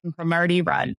Connors and Cromartie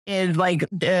run is like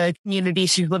the community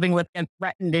she's living with gets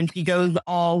threatened, and she goes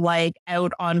all like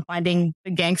out on finding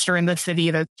the gangster in the city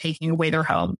that's taking away their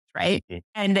homes, right?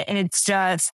 And it's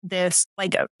just this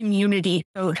like a community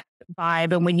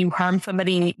vibe. And when you harm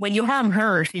somebody, when you harm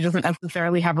her, she doesn't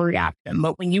necessarily have a reaction.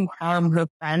 But when you harm her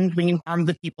friends, when you harm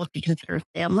the people she considers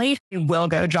family, she will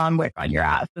go John Wick on your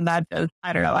ass. And that just,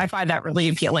 I don't know, I find that really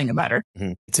appealing about her.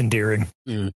 It's endearing.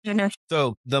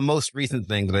 So the most recent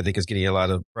thing that I think is getting a lot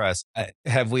of press,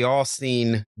 have we all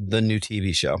seen the new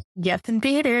TV show? Yes,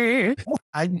 indeed.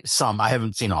 I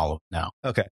haven't seen all of it now.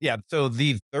 Okay. Yeah. So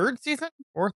the third season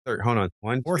or third, hold on.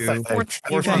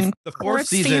 The fourth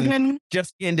season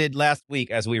just ended last week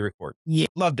as we record. Yeah.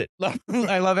 Loved it.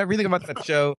 I love everything about that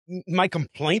show. My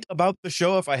complaint about the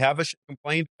show, if I have a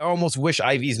complaint, I almost wish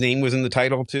Ivy's name was in the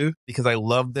title too, because I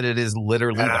love that it is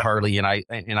literally the Harley and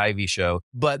Ivy show,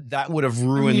 but that would have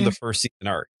ruined the first season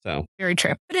arc. So very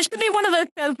true. But it should be one of those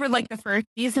shows where like the first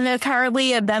season is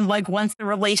Harley, and then like once the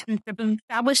relationship is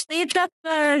established, they adjust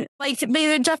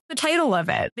the title of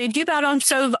it. They do that on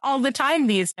shows all the time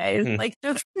these days. Like,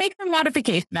 just make a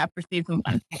modification after season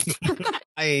 1.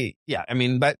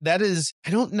 But that is,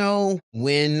 I don't know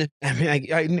when. I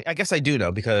mean, I guess I do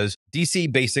know, because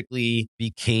DC basically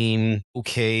became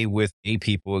okay with gay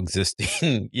people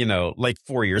existing, like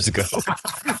 4 years ago.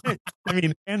 I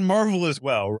mean, and Marvel as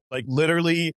well. Like,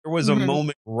 literally, there was a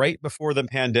moment right before the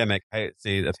pandemic.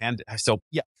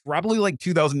 Probably like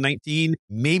 2019,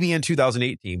 maybe in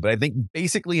 2018. But I think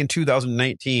basically in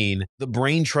 2019, the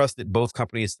brain trust at both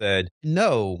companies said,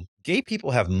 no, gay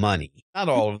people have money. Not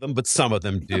all of them, but some of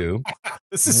them do.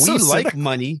 We like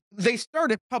money. They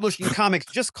started publishing comics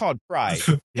just called Pride.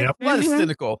 It was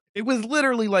cynical. It was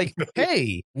literally like,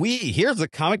 hey, here's a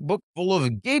comic book full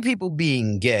of gay people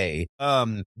being gay.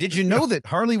 Did you know that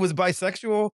Harley was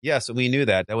bisexual? Yes, we knew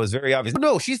that. That was very obvious.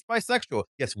 No, she's bisexual.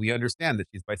 Yes, we understand that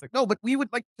she's bisexual. No, but we would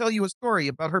like to tell you a story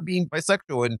about her being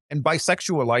bisexual and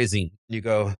bisexualizing. You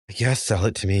go, yes, sell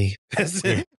it to me. Because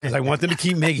I want them to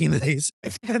keep making these.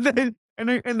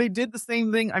 And they did the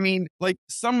same thing. I mean, like,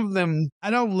 some of them,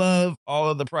 I don't love all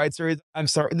of the Pride series. I'm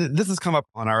sorry. This has come up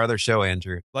on our other show,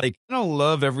 Andrew. Like, I don't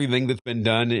love everything that's been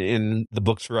done in the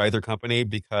books for either company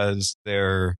because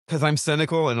I'm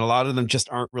cynical, and a lot of them just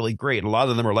aren't really great. A lot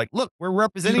of them are like, look, we're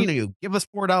representing you. Give us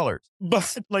 $4.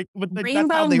 But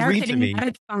that's how they read to me.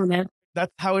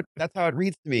 That's how it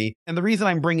reads to me. And the reason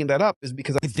I'm bringing that up is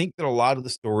because I think that a lot of the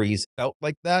stories felt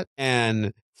like that.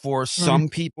 And for some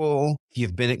people, if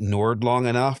you've been ignored long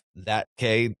enough, that's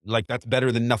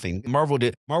better than nothing.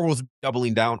 Marvel's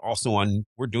doubling down also on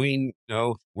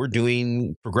we're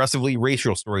doing progressively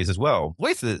racial stories as well.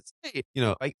 Voices,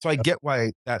 so I get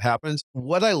why that happens.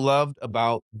 What I loved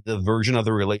about the version of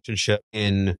the relationship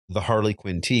in the Harley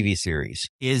Quinn TV series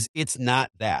is it's not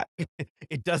that.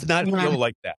 It does not feel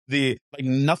like that.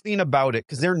 Nothing about it,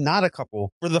 because they're not a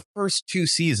couple for the first 2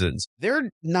 seasons. They're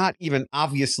not even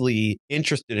obviously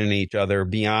interested in each other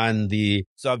beyond the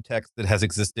subtext that has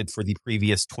existed for the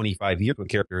previous 25 years with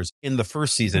characters in the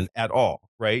first season at all,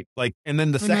 right? And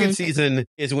then the second season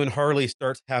is when Harley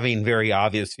starts having very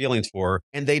obvious feelings for her,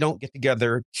 and they don't get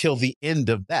together till the end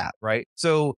of that, right?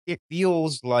 So it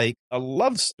feels like a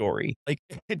love story.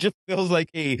 It just feels like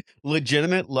a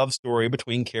legitimate love story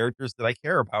between characters that I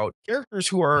care about. Characters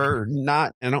who are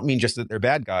not, and I don't mean just that they're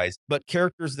bad guys, but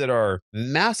characters that are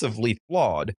massively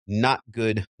flawed, not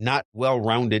good, not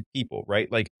well-rounded people, right?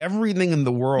 Everything in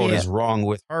the world is wrong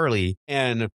with Harley.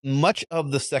 And much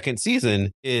of the second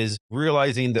season is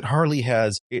realizing that Harley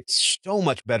has it so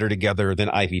much better together than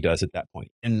Ivy does at that point,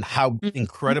 and how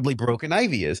incredibly broken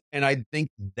Ivy is. And I think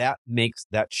that makes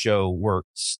that show work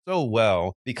so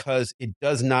well, because it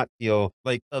does not feel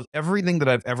like, of everything that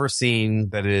I've ever seen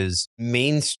that is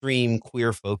mainstream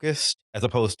queer focused, as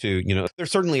opposed to,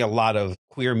 there's certainly a lot of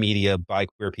queer media by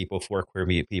queer people for queer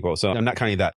people. So I'm not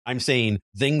counting that. I'm saying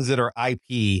things that are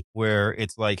IP where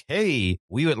it's like, hey,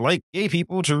 we would like gay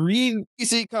people to read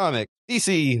DC Comics.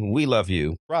 DC, we love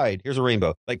you. Pride, here's a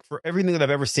rainbow. For everything that I've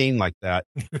ever seen like that,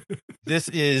 this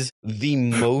is the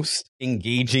most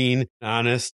engaging,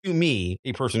 honest, to me,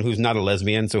 a person who's not a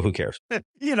lesbian, so who cares? I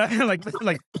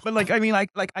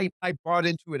bought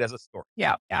into it as a story.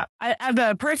 Yeah. As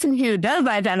a person who does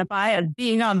identify as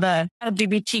being on the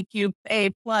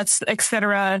LGBTQA plus,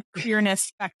 etc. queerness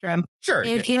spectrum, sure,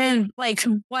 it is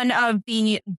one of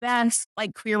the best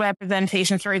queer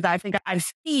representation stories I think I've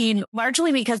seen,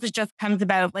 largely because it just comes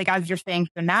about, as you're saying,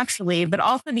 so naturally, but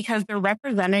also because they're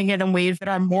representing it in ways that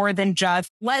are more than just,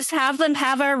 let's have them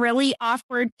have a really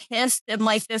awkward kiss in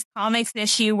this comics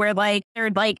issue where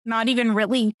they're not even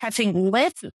really touching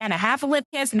lips, and a half a lip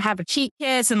kiss and have a cheek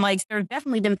kiss. And there's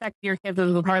definitely been sexier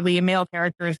kisses with hardly male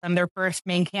characters than their first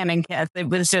main canon kiss. It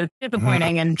was just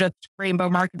disappointing and just rainbow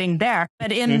marketing there.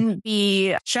 But in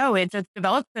the show, it just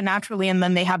develops so naturally. And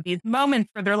then they have these moments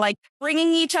where they're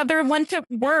bringing each other one to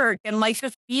work and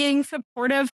just being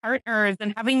supportive partners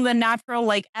and having the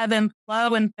natural ebb and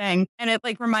flow and thing. And it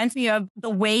reminds me of the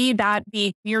way that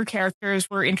the queer characters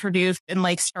were introduced in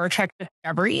Star Trek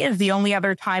Discovery is the only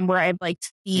other time where I've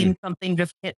seen something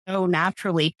just hit so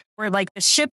naturally, where the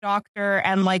ship doctor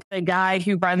and the guy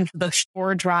who runs the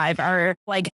store drive are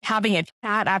having a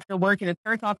chat after work, and it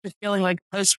starts off just feeling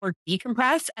post-work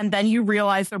decompress, and then you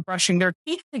realize they're brushing their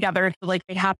teeth together, so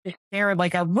they have to share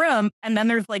a room, and then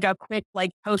there's a quick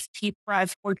post-tea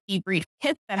press or debrief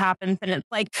kiss that happens, and it's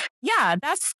yeah,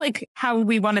 that's how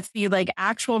we want to see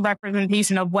actual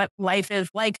representation of what life is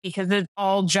because it's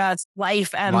all just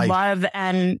life and love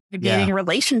and dating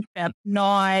relationship.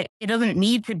 Not, it doesn't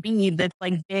need to be this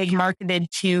big marketed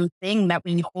to thing that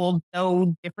we hold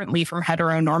so differently from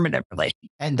heteronormative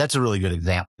relationships. And that's a really good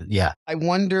example. Yeah. I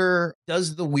wonder,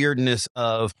 does the weirdness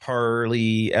of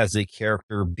Harley as a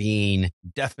character being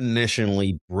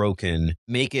definitionally broken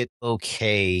make it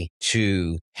okay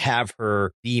to have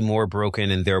her be more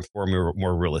broken and therefore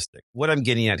more realistic? What I'm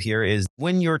getting at here is,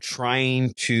 when you're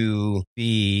trying to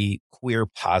be queer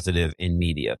positive in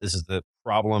media, this is the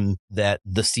problem that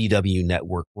the CW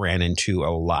network ran into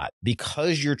a lot.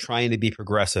 Because you're trying to be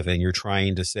progressive and you're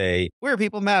trying to say queer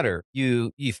people matter,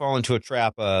 you fall into a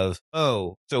trap of,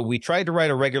 so we tried to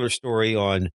write a regular story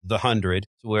on The 100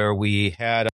 where we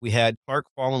had Clark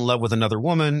fall in love with another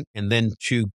woman, and then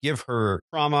to give her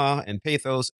trauma and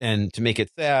pathos and to make it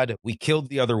sad, we killed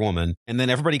the other woman, and then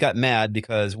everybody got mad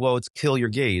because, well, it's kill your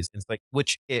gays. It's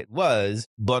which it was,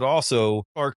 but also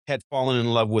Clark had fallen in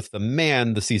love with the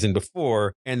man the season before,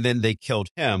 and then they killed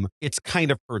him. It's kind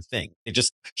of her thing.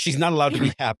 She's not allowed to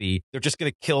be happy. They're just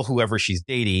going to kill whoever she's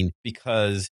dating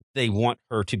because they want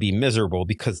her to be miserable,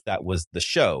 because that was the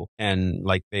show. And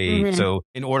so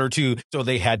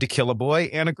they had to kill a boy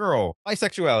and a girl.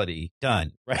 Bisexuality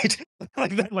done, right?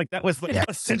 that was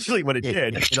essentially what it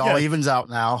did. It all evens out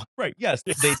now. Right. Yes.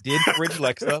 They did fridge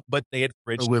Lexa, but they had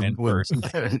fridge Ken first.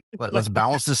 Let's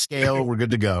balance the scale. We're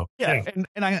good to go. Yeah.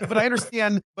 But I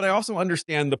understand, but I also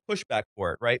understand the pushback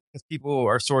for it, right? Because people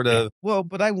are sort of, well,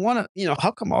 but I want to,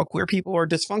 how come all queer people are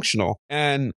dysfunctional?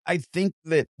 And I think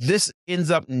that this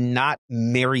ends up not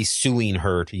Mary suing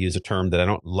her, to use a term that I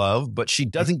don't love, but she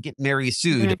doesn't get Mary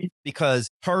sued because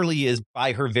Harley is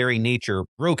by her very nature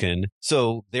broken.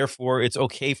 So therefore it's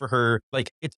okay for her,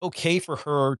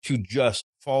 to just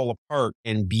fall apart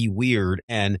and be weird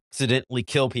and accidentally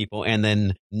kill people and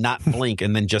then not blink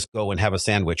and then just go and have a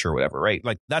sandwich or whatever, right?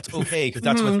 Like that's okay because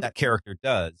that's what that character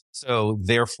does. So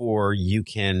therefore you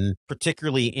can,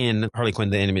 particularly in Harley Quinn,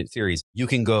 the animated series, you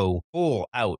can go full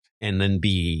out and then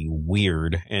be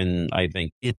weird. And I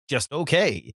think it's just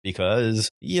okay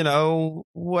because,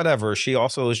 whatever. She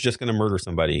also is just going to murder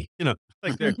somebody,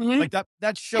 like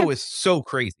that show is so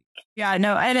crazy. Yeah,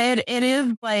 no, and it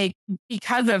is like,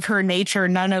 because of her nature,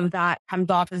 none of that comes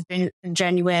off as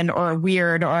genuine or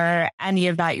weird or any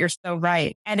of that. You're so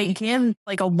right. And it gives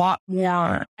like a lot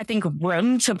more, I think,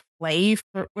 room to play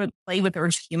with her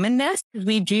humanness, because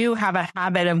we do have a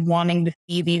habit of wanting to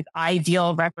see these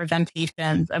ideal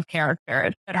representations of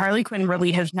characters. But Harley Quinn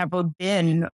really has never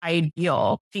been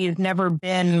ideal. She has never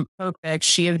been perfect.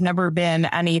 She has never been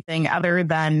anything other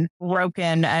than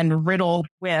broken and riddled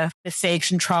with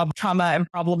mistakes and trauma and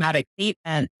problematic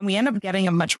statements. And we end up getting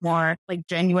a much more like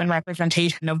genuine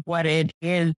representation of what it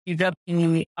is to just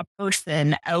be a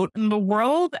person out in the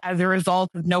world, as a result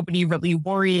of nobody really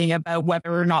worrying about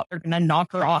whether or not they're going to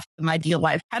knock her off some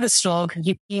idealized pedestal, because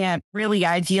you can't really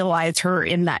idealize her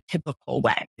in that typical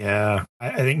way. Yeah,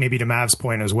 I think maybe to Mav's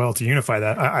point as well, to unify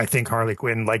that, I think Harley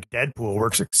Quinn, like Deadpool,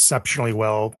 works exceptionally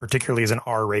well, particularly as an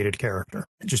R-rated character.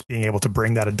 Just being able to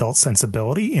bring that adult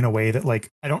sensibility in a way that, like,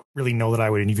 I don't really know that I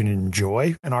would even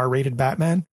enjoy an R-rated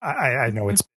Batman. I know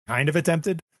it's kind of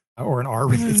attempted, or an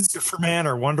R-rated Superman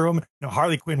or Wonder Woman. No,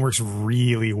 Harley Quinn works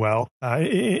really well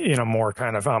in a more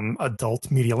kind of adult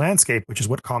media landscape, which is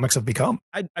what comics have become.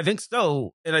 I think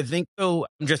so. And I think so.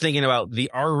 I'm just thinking about the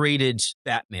R-rated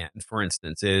Batman, for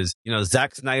instance, is,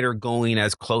 Zack Snyder going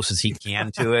as close as he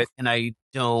can to it. And I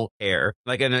don't care.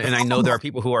 Like, and I know there are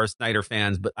people who are Snyder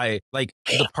fans, but I like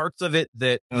the parts of it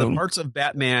the parts of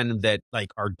Batman that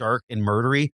like are dark and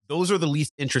murdery. Those are the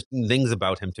least interesting things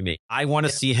about him to me. I want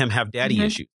to see him have daddy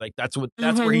issues. Like that's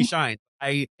where he shines.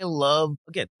 I love,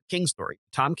 again, King story,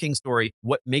 Tom King story.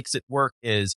 What makes it work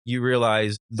is you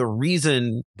realize the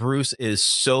reason Bruce is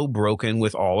so broken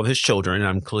with all of his children, and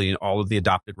I'm including all of the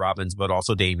adopted Robins, but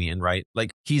also Damian, right?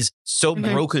 Like he's so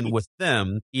broken with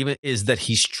them, even is that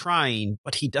he's trying,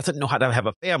 but he doesn't know how to have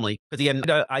a family because he had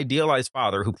an idealized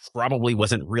father who probably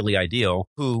wasn't really ideal,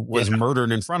 who was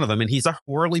murdered in front of him. And he's a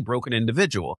horribly broken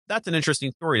individual. That's an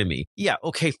interesting story to me. Yeah.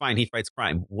 Okay, fine. He fights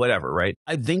crime, whatever. Right.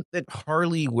 I think that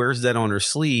Harley wears that on her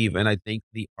sleeve. And I think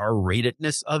the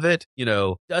R-ratedness of it,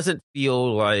 doesn't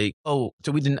feel like, so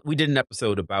we did an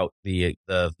episode about the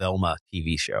Velma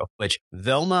TV show, which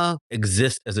Velma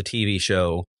exists as a TV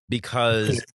show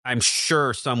because I'm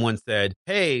sure someone said,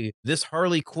 hey, this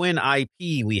Harley Quinn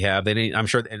IP we have, I'm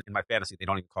sure in my fantasy, they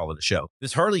don't even call it a show.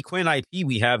 This Harley Quinn IP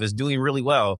we have is doing really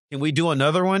well. Can we do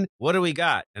another one? What do we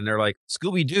got? And they're like,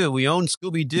 Scooby-Doo. We own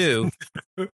Scooby-Doo.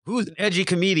 Who's an edgy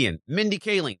comedian? Mindy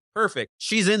Kaling. Perfect.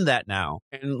 She's in that now.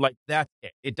 And like, that's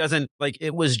it. It doesn't, like,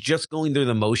 it was just going through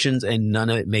the motions and none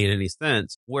of it made any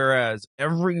sense. Whereas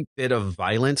every bit of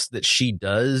violence that she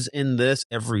does in this,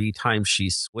 every time she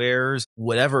swears,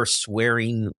 whatever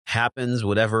swearing happens,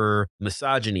 whatever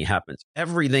misogyny happens,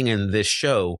 everything in this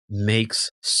show makes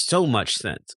so much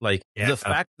sense. Like the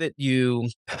fact that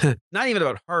not even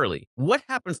about Harley, what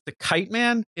happens to Kite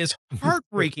Man is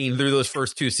heartbreaking through those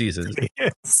first two seasons.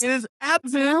 It is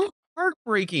absolutely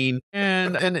heartbreaking.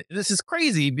 And this is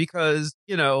crazy because,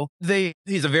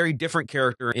 he's a very different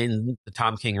character in the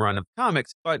Tom King run of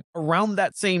comics. But around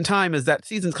that same time as that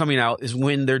season's coming out is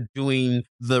when they're doing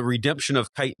the redemption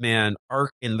of Kite Man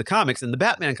arc in the comics, in the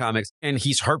Batman comics. And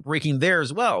he's heartbreaking there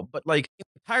as well. But like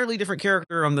entirely different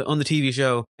character on the TV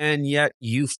show. And yet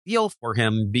you feel for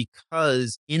him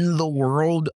because in the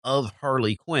world of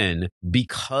Harley Quinn,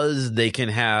 because they can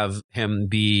have him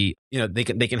be, they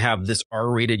can have this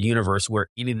R-rated universe where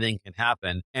anything can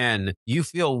happen. And you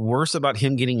feel worse about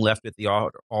him getting left at the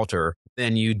altar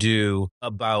than you do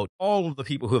about all of the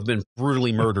people who have been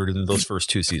brutally murdered in those first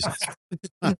two seasons.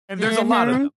 And there's a lot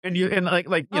of them.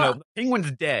 And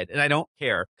Penguin's dead and I don't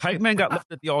care. Kite Man got left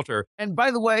at the altar. And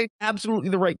by the way, absolutely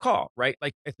the right call, right?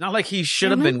 Like, it's not like he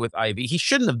should have been with Ivy. He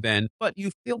shouldn't have been, but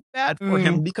you feel bad for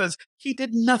him because he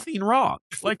did nothing wrong.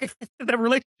 Like that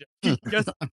relationship,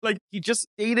 he just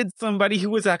dated somebody who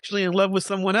was actually in love with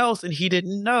someone else and he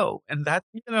didn't know. And that's,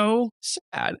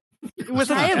 sad.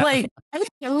 I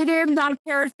hated that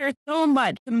character so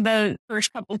much in the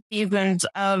first couple seasons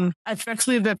of,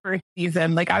 especially the first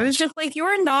season. Like, I was just like,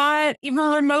 you're not even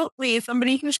remotely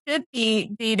somebody who should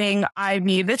be dating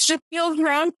Ivy. This just feels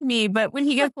wrong to me. But when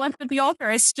he gets left at the altar,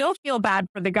 I still feel bad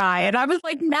for the guy. And I was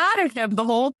like mad at him the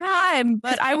whole time.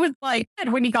 But I was like,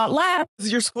 when he got left.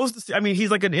 You're supposed to see, I mean,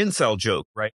 he's like an incel joke,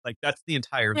 right? Like, that's the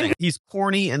entire thing. He's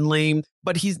corny and lame,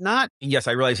 but he's not. And yes,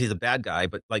 I realize he's a bad guy,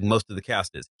 but like most of the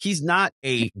cast is, he's not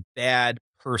a bad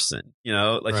person, you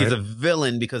know, like he's a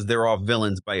villain because they're all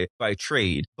villains by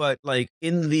trade. But like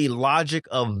in the logic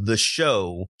of the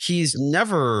show, he's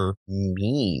never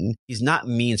mean. He's not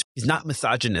mean. He's not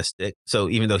misogynistic. So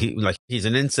even though he's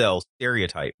an incel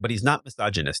stereotype, but he's not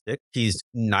misogynistic. He's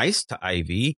nice to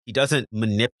Ivy. He doesn't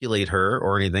manipulate her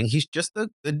or anything. He's just a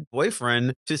good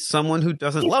boyfriend to someone who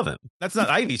doesn't love him. That's not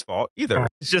Ivy's fault either.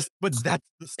 It's just, but that's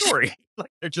the story. Like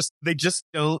they just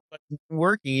don't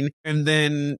working. And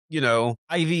then, you know,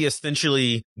 Ivy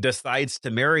essentially decides to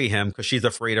marry him because she's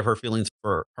afraid of her feelings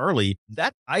for Harley.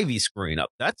 That's Ivy screwing up.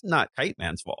 That's not Kite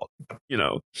Man's fault. You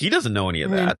know, he doesn't know any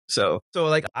of that. So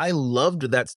like, I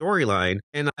loved that storyline,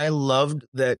 and I loved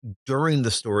that during the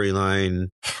storyline,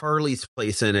 Harley's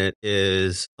place in it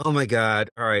is, oh my God,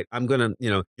 all right, I'm gonna, you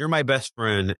know, you're my best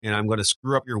friend, and I'm gonna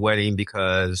screw up your wedding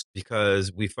because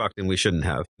we fucked and we shouldn't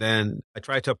have. Then I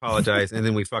tried to apologize, and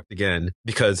then we fucked again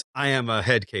because I am a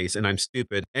head case and I'm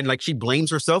stupid. And like, she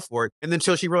blames herself for it. And then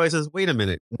till she realizes, wait a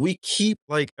minute, we keep,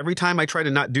 like, every time I try to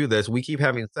not do this, we keep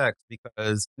having sex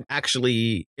because I'm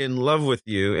actually in love with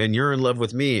you and you're in love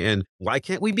with me. And why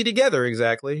can't we be together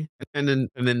exactly? And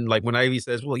then like when Ivy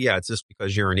says, well, yeah, it's just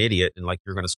because you're an idiot and like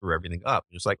you're going to screw everything up.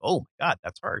 It's like, oh my God,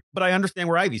 that's hard. But I understand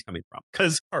where Ivy's coming from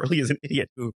because Harley is an idiot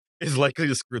who is likely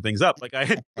to screw things up. Like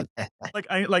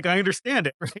I understand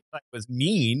it, right? It was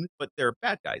mean, but they're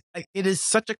bad guys. It is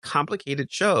such a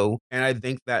complicated show, and I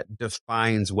think that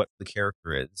defines what the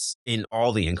character is in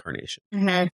all the incarnations.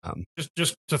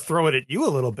 Just to throw it at you a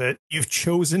little bit, you've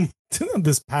chosen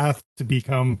this path to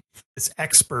become this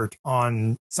expert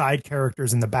on side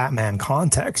characters in the Batman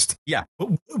context. Yeah.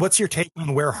 What's your take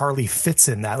on where Harley fits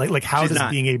in that? Like how does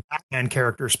being a Batman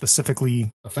character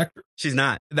specifically affect her? She's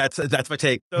not. That's my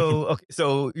take. So, okay.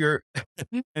 So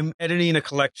I'm editing a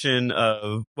collection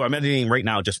of, well, I'm editing right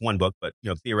now just one book, but, you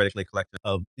know, theoretically a collection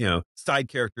of, you know, side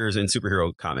characters in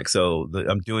superhero comics. So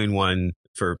I'm doing one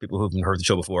for people who haven't heard the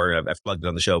show before. I've plugged it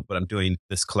on the show, but I'm doing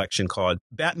this collection called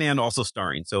Batman Also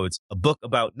Starring. So it's a book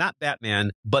about not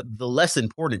Batman, but the less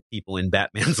important people in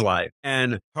Batman's life.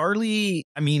 And Harley,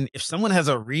 I mean, if someone has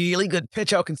a really good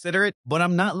pitch, I'll consider it, but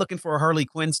I'm not looking for a Harley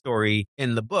Quinn story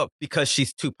in the book because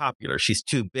she's too popular. She's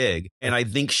too big. And I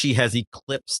think she has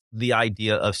eclipsed the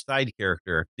idea of side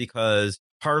character because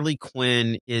Harley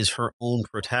Quinn is her own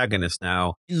protagonist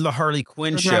now. In the Harley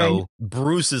Quinn show,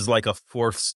 Bruce is like a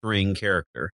fourth string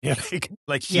character. Yeah.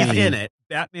 Like he's in it.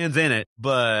 Batman's in it,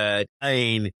 but I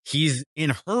mean, he's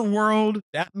in her world.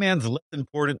 Batman's less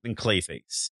important than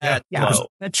Clayface. That's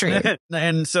true.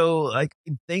 And so, like,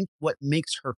 I think what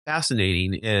makes her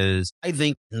fascinating is, I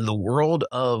think in the world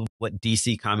of what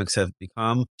DC Comics have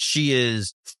become, she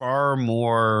is far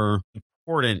more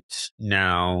important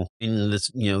now in this,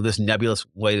 you know, this nebulous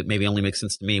way that maybe only makes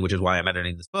sense to me, which is why I'm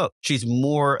editing this book. She's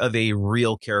more of a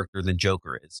real character than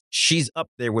Joker is. She's up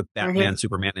there with Batman,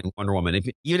 Superman, and Wonder Woman.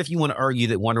 Even if you want to argue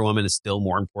that Wonder Woman is still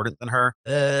more important than her,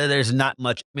 there's not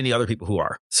many other people who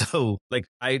are. So, like,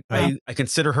 I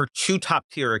consider her too top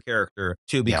tier a character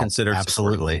to be considered.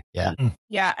 Absolutely. Yeah.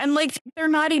 Yeah. And like, they're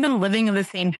not even living in the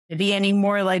same city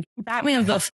anymore. Like, Batman's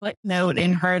a footnote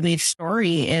in Harley's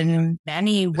story in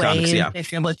many ways. Comics,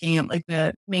 if you're looking at like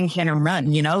the main canon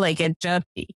run, you know, like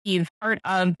he's part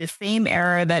of the same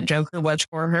era that Joker was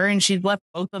for her, and she's left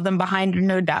both of them behind in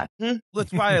no doubt.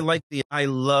 That's why I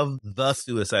love the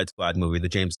Suicide Squad movie, the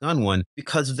James Gunn one,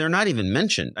 because they're not even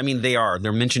mentioned. I mean,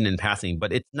 they're mentioned in passing,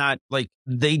 but it's not like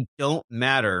they don't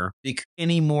matter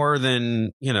any more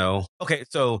than, you know, okay,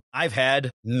 so I've had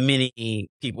many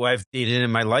people I've dated in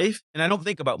my life, and I don't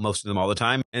think about most of them all the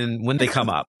time. And when they come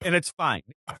up, and it's fine.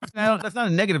 That's not a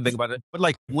negative thing about it. But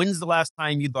like, when's the last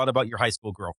time you thought about your high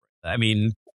school girlfriend? I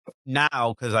mean,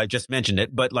 now, because I just mentioned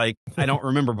it, but like, I don't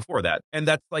remember before that. And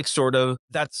that's sort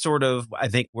of, I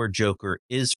think, where Joker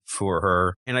is for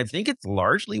her. And I think it's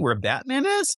largely where Batman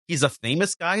is. He's a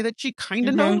famous guy that she kind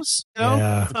of knows, you know?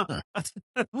 Yeah.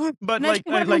 But like,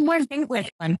 right,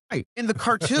 in the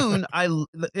cartoon,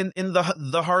 in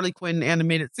the Harley Quinn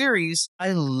animated series,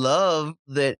 I love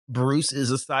that Bruce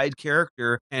is a side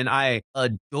character, and I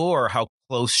adore how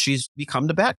close she's become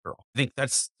to Batgirl. I think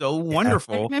that's so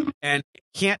wonderful. And it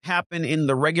can't happen in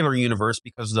the regular universe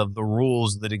because of the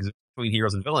rules that exist between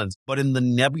heroes and villains. But in the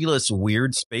nebulous,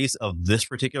 weird space of this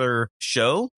particular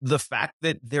show, the fact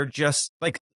that they're just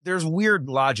like, there's weird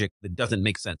logic that doesn't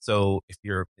make sense. So if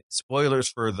you're spoilers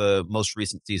for the most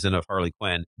recent season of Harley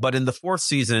Quinn, but in the 4th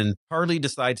season, Harley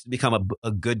decides to become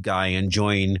a good guy and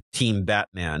join Team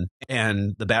Batman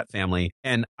and the Bat family.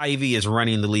 And Ivy is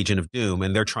running the Legion of Doom,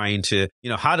 and they're trying to,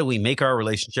 how do we make our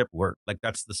relationship work? Like,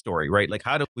 that's the story, right? Like,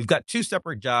 we've got 2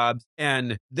 separate jobs,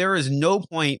 and there is no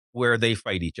point where they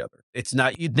fight each other. It's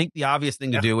not, you'd think the obvious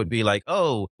thing to do would be like,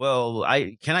 oh, well,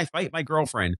 can I fight my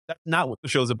girlfriend? That's not what the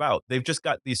show's about. They've just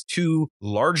got these 2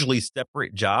 largely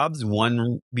separate jobs,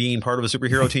 one being part of a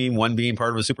superhero team, one being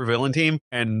part of a supervillain team,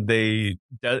 and they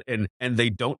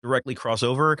don't directly cross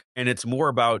over. And it's more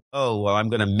about, oh, well, I'm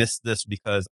going to miss this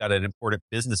because I've got an important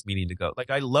business meeting to go.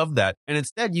 Like, I love that. And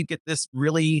instead you get this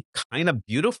really kind of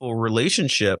beautiful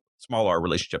relationship, small R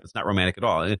relationship. It's not romantic at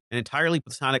all. An entirely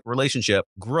platonic relationship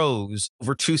grows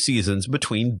over 2 seasons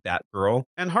between Batgirl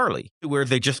and Harley, where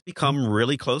they just become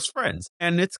really close friends.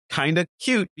 And it's kind of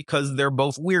cute because they're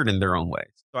both weird in their own ways.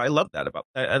 So I love that about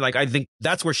that. Like, I think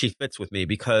that's where she fits with me,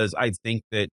 because I think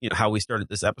that, how we started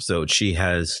this episode, she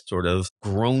has sort of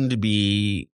grown to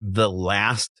be the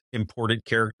last important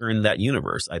character in that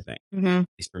universe, I think. At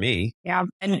least for me. Yeah.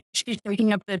 And she's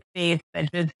taking up the space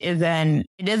that just isn't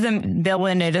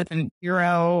villain, it isn't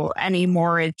hero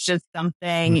anymore. It's just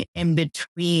something in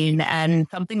between, and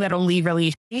something that only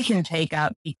really she can take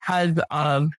up because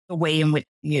of the way in which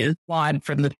he is flawed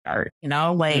from the start.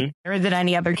 There isn't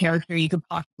any other character you could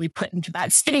possibly put into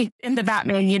that space in the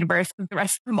Batman universe, because the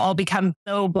rest of them all become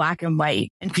so black and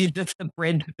white, and she's just the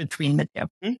bridge between the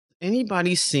two.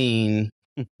 Anybody seen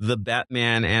the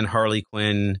Batman and Harley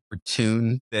Quinn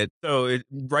cartoon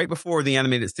right before the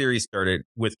animated series started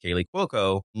with Kaylee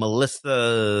Cuoco,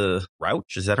 Melissa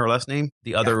Rauch, is that her last name?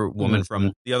 The other woman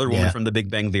from The Big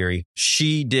Bang Theory.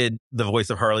 She did the voice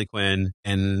of Harley Quinn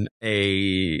in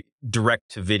a direct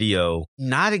to video,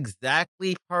 not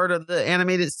exactly part of the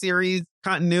animated series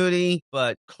continuity,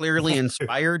 but clearly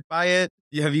inspired by it.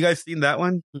 Have you guys seen that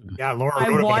one? Yeah, Laura I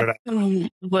wrote about watched it. a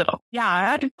little.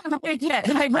 Yeah,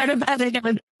 I read about it. It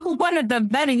was one of the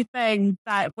many things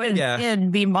that was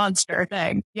in the monster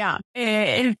thing. Yeah,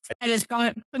 it's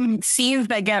got some scenes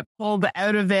that get pulled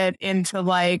out of it into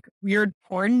like weird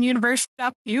porn universe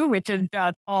stuff too, which is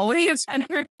just always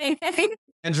entertaining.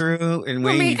 Andrew and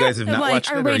Wayne, you guys have not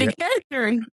watched it? R-rated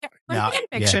character fan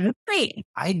fiction. It's great.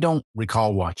 I don't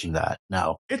recall watching that.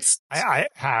 No. I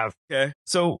have. Okay.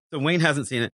 So Wayne hasn't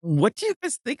seen it. What do you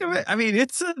guys think of it? I mean,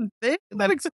 it's a thing that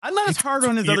I'm not as hard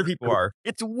on as other people are.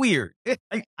 It's weird.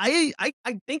 I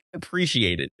think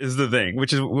appreciate it is the thing,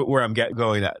 which is where I'm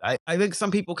going at. I think some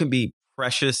people can be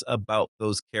precious about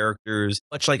those characters,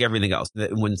 much like everything else.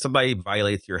 When somebody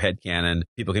violates your headcanon,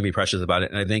 people can be precious about it.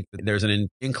 And I think that there's an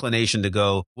inclination to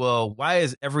go, well, why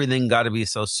is everything got to be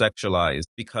so sexualized?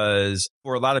 Because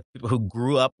for a lot of people who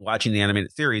grew up watching the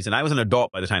animated series, and I was an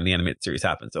adult by the time the animated series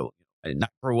happened, so I did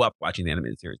not grow up watching the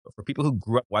animated series, but for people who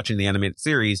grew up watching the animated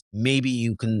series, maybe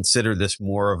you consider this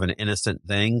more of an innocent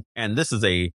thing. And this is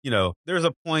there's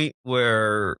a point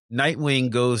where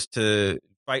Nightwing goes to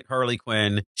fight Harley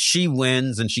Quinn. She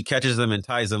wins and she catches them and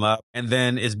ties them up, and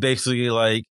then is basically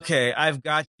like, okay, I've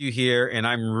got you here and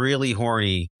I'm really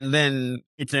horny. And then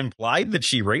it's implied that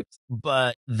she rapes,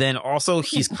 but then also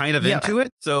he's kind of into it.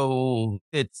 So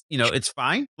it's, it's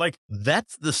fine. Like,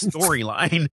 that's the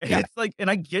storyline. And it's like, and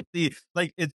I get you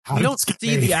don't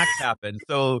see the act happen.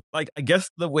 So like, I guess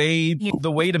the way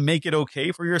to make it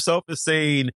okay for yourself is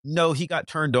saying, no, he got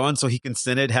turned on so he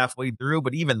consented halfway through.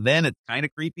 But even then it's kind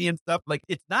of creepy and stuff. Like,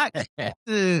 it's not,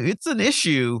 it's an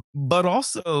issue. But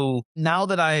also, now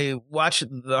that I watch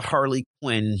the Harley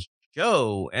Quinn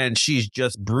show and she's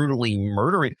just brutally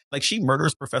murdering, like she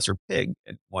murders Professor Pig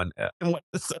in one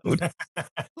episode,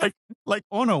 like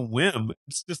on a whim.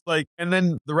 It's just like, and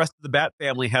then the rest of the Bat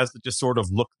family has to just sort of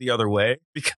look the other way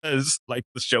because like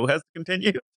the show has to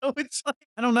continue. So it's like,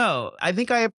 I don't know. I think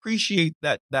I appreciate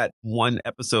that one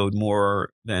episode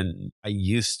more than I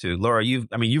used to. Laura,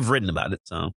 you've written about it,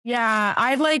 so. Yeah,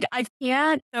 I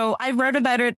can't. So I wrote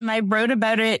about it, and I wrote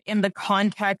about it in the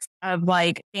context of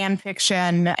like fan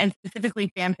fiction, and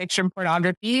specifically fan fiction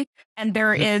pornography. And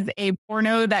there is a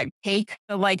porno that takes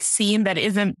the like scene that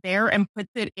isn't there and puts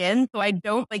it in. So I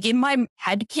don't, like, in my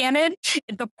head canon,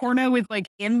 the porno is like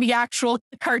in the actual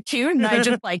cartoon. And I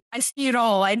just like, I see it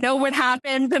all. I know what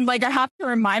happens. And like, I have to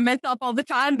remind myself all the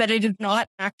time that it is not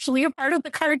actually a part of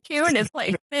the cartoon. It's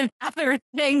like this other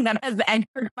thing that has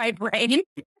entered my brain.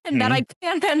 and that I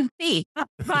can't unsee. But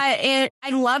I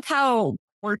love how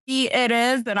quirky it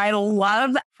is, and I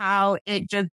love how it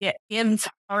just gives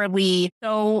Harley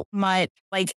so much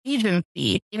like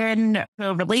agency in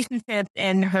her relationships,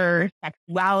 in her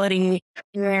sexuality,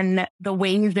 in the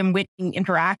ways in which she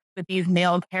interacts with these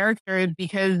male characters,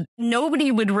 because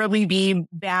nobody would really be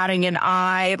batting an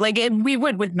eye. Like we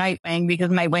would with Nightwing, because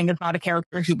Nightwing is not a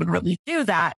character who would really do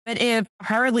that. But if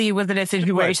Harley was in a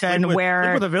situation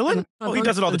where with a villain, he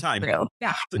does it all the time.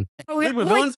 Yeah, with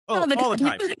villains, all the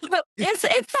time.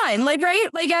 It's fine, like right,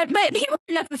 like but he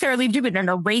wouldn't necessarily do it in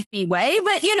a racy way.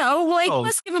 But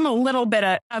let's give him a little bit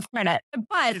of credit.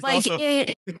 But He's like also,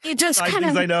 it just kind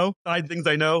of side things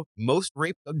I know. Most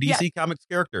raped DC Comics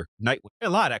character, Nightwing, a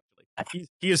lot actually.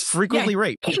 He is frequently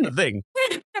raped. That's the thing.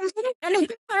 And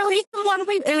Harley's the one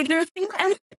we interesting,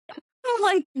 and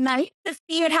like nice to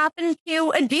see it happen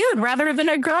to a dude rather than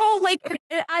a girl. Like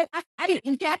I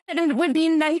get that it would be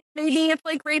nice maybe if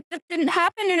like rape just didn't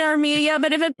happen in our media,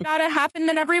 but if it's gotta happen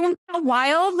then every once in a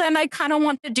while, then I kind of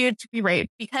want the dude to be raped,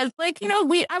 because like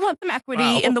I want some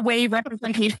equity in the way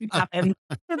representation happens.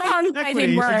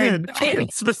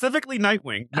 Specifically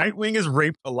Nightwing. Nightwing is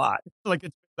raped a lot. Like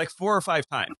it's like 4 or 5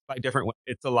 times by different ways.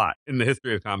 It's a lot in the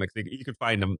history of comics. You can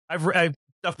find them. I've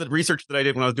stuff that research that I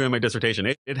did when I was doing my dissertation.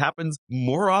 It happens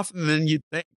more often than you'd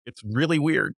think. It's really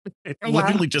weird. It's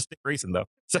literally just Dick Grayson though.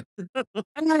 So,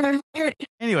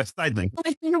 anyway, side thing.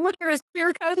 There is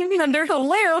queer coding and there's a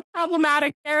layer of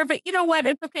problematic there, but you know what?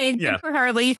 It's okay. Good for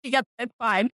Harley. She gets it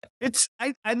fine.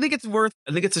 I think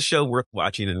it's a show worth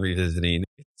watching and revisiting.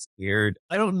 It's weird.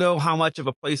 I don't know how much of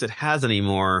a place it has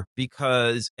anymore,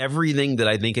 because everything that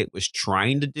I think it was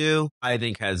trying to do, I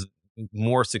think has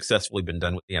more successfully been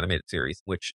done with the animated series,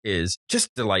 which is just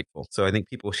delightful. So I think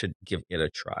people should give it a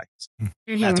try.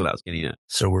 That's what I was getting at.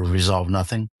 So we resolved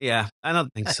nothing? Yeah, I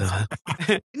don't think so.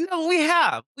 No, we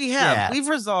have. Yeah. We've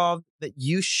resolved that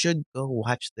you should go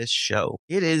watch this show.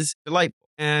 It is delightful.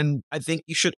 And I think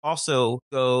you should also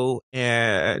go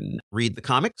and read the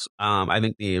comics. I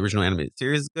think the original animated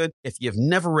series is good. If you've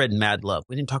never read Mad Love,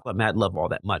 we didn't talk about Mad Love all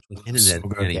that much. We ended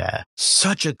it.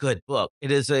 Such a good book.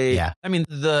 It is I mean,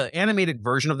 the animated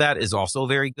version of that is also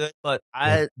very good, but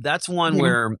that's one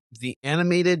where the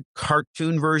animated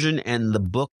cartoon version and the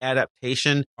book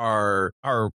adaptation are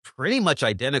pretty much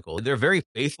identical. They're very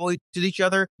faithful to each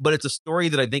other, but it's a story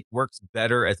that I think works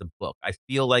better as a book. I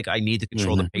feel like I need to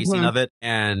control the pacing of it.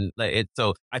 And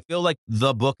so I feel like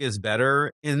the book is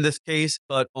better in this case,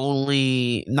 but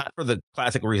only not for the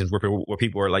classical reasons where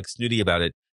people are like snooty about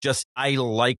it. Just I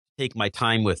like to take my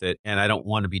time with it, and I don't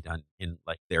want to be done in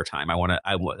like their time. I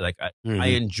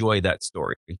enjoy that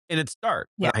story, and it's dark,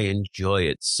 but I enjoy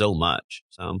it so much.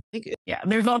 So I think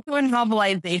there's also a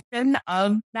novelization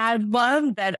of Mad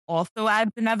Love that also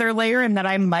adds another layer, and that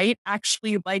I might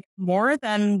actually like more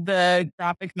than the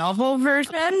graphic novel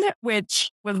version,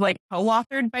 which was like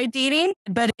co-authored by Dee,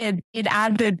 but it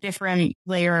adds a different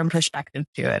layer and perspective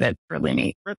to it. It's really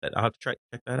neat. I'll have to check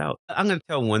that out. I'm going to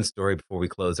tell one story before we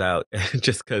close out,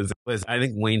 just because I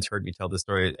think Wayne's heard me tell this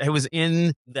story. It was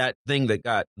in that thing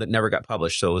that never got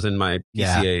published. So it was in my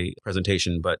PCA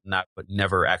presentation, but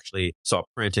never actually saw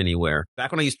print anywhere.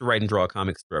 Back when I used to write and draw a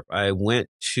comic strip, I went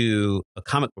to a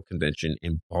comic book convention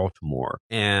in Baltimore,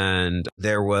 and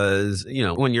there was,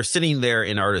 when you're sitting there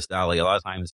in Artist Alley, a lot of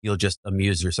times you'll just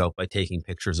amuse yourself by taking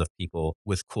pictures of people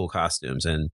with cool costumes.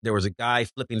 And there was a guy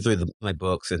flipping through my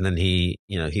books, and then he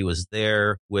was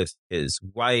there with his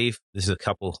wife. This is a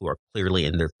couple who are clearly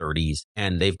in their 30s,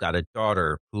 and they've got a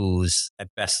daughter who's at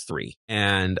best 3,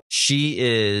 and she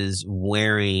is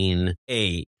wearing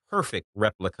a perfect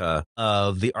replica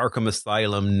of the Arkham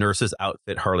Asylum nurse's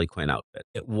outfit, Harley Quinn outfit.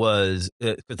 It was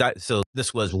so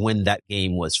this was when that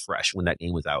game was fresh, when that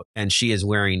game was out, and she is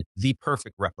wearing the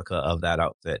perfect replica of that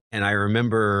outfit. And I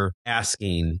remember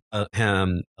asking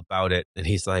him about it, and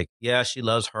he's like, "Yeah, she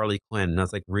loves Harley Quinn." And I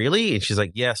was like, "Really?" And she's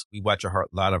like, "Yes, we watch a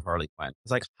lot of Harley Quinn."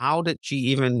 It's like, how did she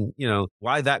even,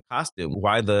 why that costume?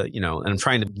 Why and I'm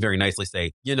trying to very nicely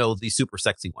say, the super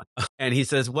sexy one. And he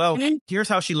says, "Well, here's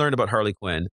how she learned about Harley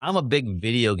Quinn. I'm a big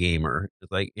video gamer."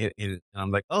 It's like, and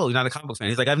I'm like, "Oh, you're not a comic book fan?"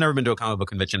 He's like, "I've never been to a comic book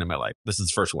convention in my life. This is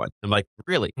the first one." I'm like,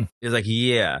 "Really?" He's like,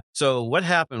 "Yeah." So what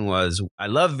happened was, I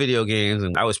love video games,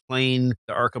 and I was playing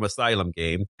the Arkham Asylum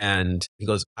game, and he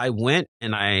goes, "I went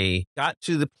and I got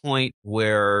to the point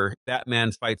where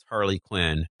Batman fights Harley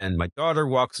Quinn, and my daughter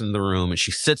walks in the room, and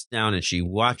she sits down and she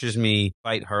watches me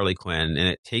fight Harley Quinn, and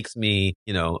it takes me,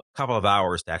 a couple of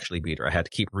hours to actually beat her. I had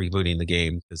to keep rebooting the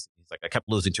game because like I kept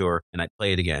losing to her, and I'd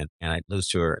play it again, and I'd lose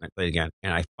to her, and I'd play it again.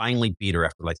 And I finally beat her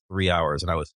after like 3 hours, and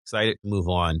I was excited to move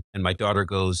on. And my daughter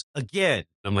goes, "Again,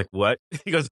 I'm like, what?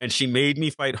 He goes, and she made me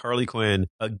fight Harley Quinn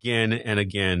again and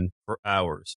again for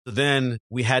hours. So then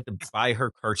we had to buy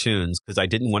her cartoons because I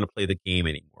didn't want to play the game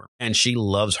anymore. And she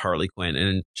loves Harley Quinn.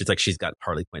 And she's like, she's got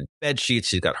Harley Quinn bed sheets.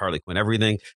 She's got Harley Quinn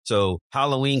everything. So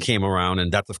Halloween came around,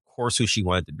 and that's, of course, who she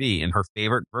wanted to be. And her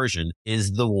favorite version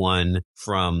is the one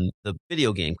from the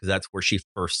video game because that's where she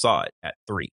first saw it at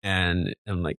 3. And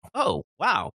I'm like, oh,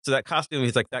 wow. So that costume,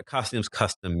 he's like, that costume's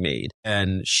custom made.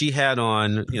 And she had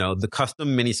on, the custom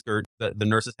miniskirt, the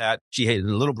nurse's hat. She had a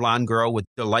little blonde girl with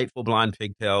delightful blonde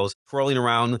pigtails twirling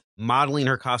around, modeling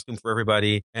her costume for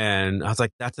everybody. And I was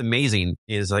like, that's amazing.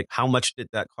 He's like, how much did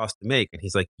that cost to make? And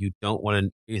he's like, you don't want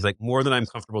to, he's like, more than I'm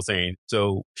comfortable saying.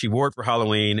 So she wore it for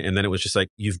Halloween. And then it was just like,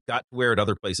 you've got to wear it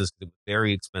other places because it was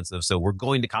very expensive. So we're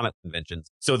going to comic conventions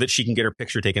so that she can get her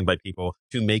picture taken by people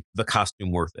to make the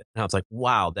costume worth it. And I was like,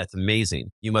 wow, that's amazing.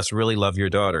 You must really love your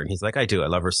daughter. And he's like, I do. I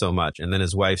love her so much. And then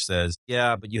his wife says,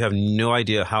 yeah, but you have no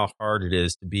idea how hard it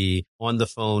is to be on the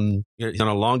phone on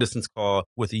a long distance call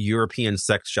with a European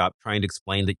sex shop trying to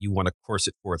explain that you want a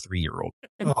corset for a 3-year-old.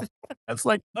 Oh. That's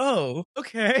like, oh,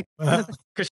 okay.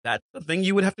 Because that's the thing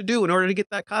you would have to do in order to get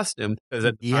that costume. Because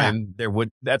at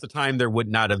the time there would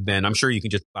not have been. I'm sure you can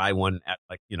just buy one at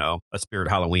a Spirit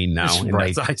Halloween now.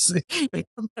 Right.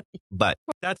 But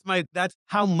that's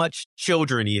how much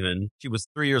children even. She was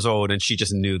 3 years old and she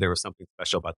just knew there was something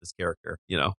special about this character.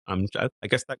 I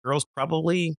guess that girl's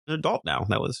probably an adult now.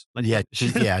 That was I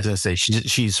was gonna say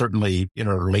she's certainly in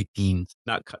her late teens,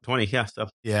 not 20. Yeah. So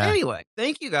yeah. Anyway,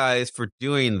 thank you guys for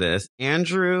doing this,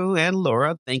 Andrew and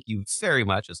Laura. Thank you very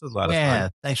much. This was a lot of fun.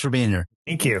 Thanks for being here.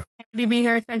 Thank you. Happy to be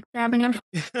here. Thanks for having us.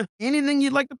 Anything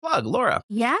you'd like to plug, Laura?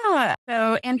 Yeah.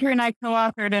 So Andrew and I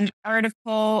co-authored an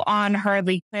article on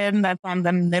Harley Quinn that's on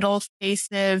the Middle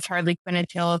Spaces, Harley Quinn: A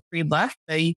Tale of Three Left.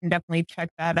 So you can definitely check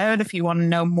that out if you want to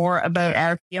know more about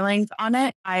our feelings on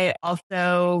it. I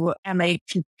also am a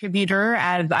contributor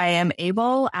as I am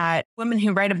able at Women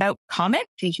Who Write About Comics.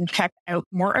 You can check out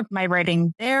more of my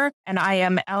writing there. And I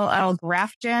am LL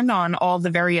Grafton on all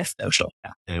the various socials.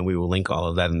 And we will link all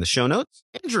of that in the show notes.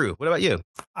 Andrew, what about you?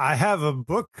 I have a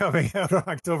book coming out on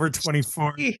October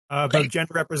 24th about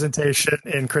gender representation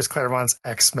in Chris Claremont's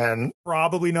X-Men.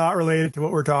 Probably not related to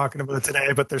what we're talking about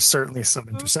today, but there's certainly some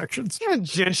intersections.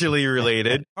 Tangentially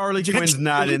related. Harley Quinn's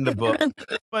not in the book,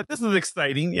 but this is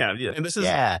exciting. Yeah. And this is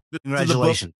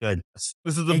congratulations. Good.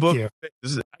 This is the book.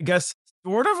 This is, I guess,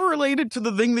 sort of related to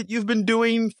the thing that you've been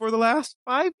doing for the last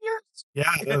 5 years.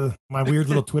 Yeah, my weird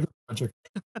little Twitter project.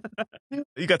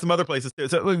 You got some other places too.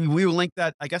 So we will link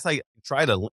that. I guess I try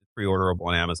to pre-orderable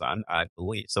on Amazon, I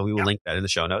believe. So we will link that in the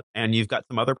show notes. And you've got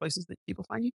some other places that people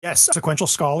find you? Yes. Sequential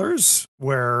Scholars,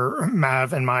 where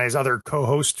Mav and my other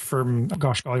co-host from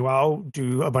Gosh Golly Wow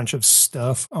do a bunch of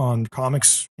stuff on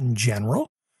comics in general.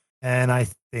 And I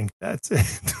think that's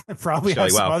it. I probably have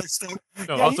some other stuff.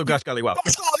 No, also Gosh Golly Wow.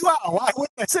 Gosh Golly Wow. Why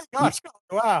wouldn't I say Gosh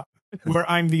Golly Wow? Where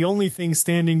I'm the only thing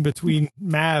standing between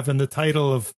Mav and the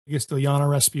title of biggest Ilyana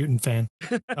Rasputin fan.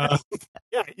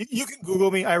 You can Google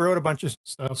me. I wrote a bunch of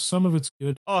stuff. Some of it's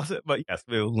good. Awesome. But yes,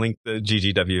 we'll link the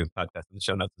GGW podcast in the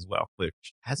show notes as well,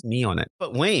 which has me on it.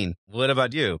 But Wayne, what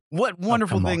about you? What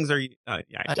wonderful things are you?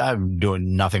 I'm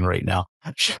doing nothing right now.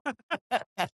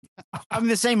 I'm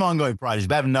the same ongoing projects,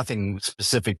 but I have nothing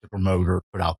specific to promote or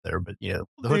put out there. But the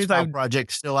Hoodspot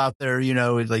project's still out there.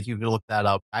 Like you can look that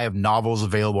up. I have novels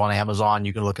available on Amazon.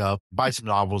 You can look up, buy some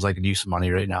novels. I could use some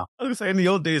money right now. I was gonna say, in the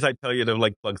old days, I'd tell you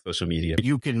to plug social media.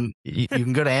 You can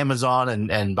go to Amazon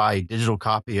and buy a digital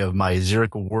copy of my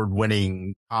Zurich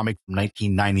Award-winning comic from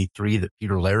 1993 that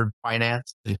Peter Laird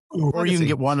financed, or you can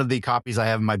get one of the copies I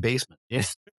have in my basement.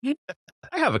 Yes.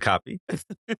 I have a copy.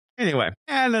 Anyway,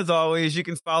 and as always, you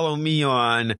can follow me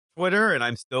on Twitter, and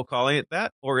I'm still calling it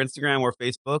that, or Instagram or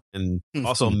Facebook, and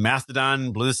also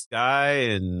Mastodon, Blue Sky,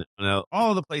 and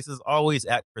all the places, always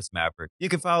at Chris Maverick. You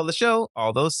can follow the show,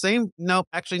 all those same, no,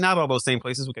 actually not all those same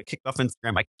places. We got kicked off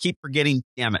Instagram. I keep forgetting,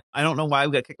 damn it. I don't know why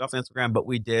we got kicked off Instagram, but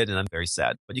we did, and I'm very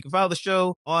sad. But you can follow the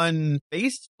show on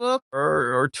Facebook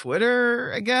or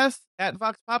Twitter, I guess, at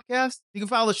Vox Popcast. You can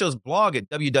follow the show's blog at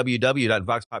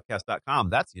www.voxpopcast.com.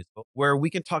 That's useful, where we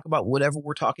can talk about whatever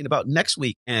we're talking about next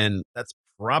week. And that's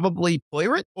probably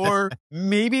Poirot, or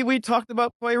maybe we talked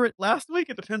about Poirot last week.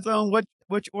 It depends on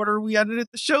which order we edited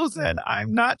the shows in.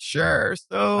 I'm not sure.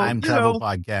 So Time Travel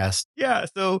Podcast. Yeah.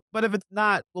 So, but if it's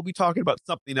not, we'll be talking about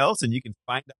something else, and you can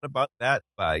find out about that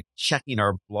by checking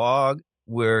our blog,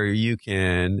 where you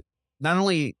can not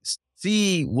only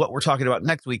see what we're talking about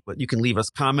next week, but you can leave us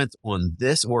comments on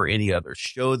this or any other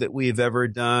show that we've ever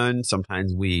done.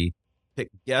 Sometimes we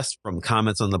pick guests from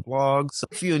comments on the blog. So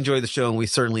if you enjoy the show, and we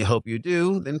certainly hope you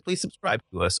do, then please subscribe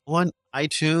to us on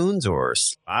iTunes or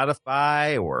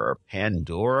Spotify or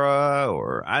Pandora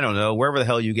or I don't know, wherever the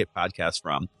hell you get podcasts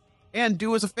from. And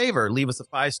do us a favor, leave us a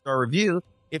 5-star review.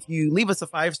 If you leave us a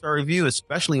 5-star review,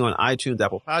 especially on iTunes,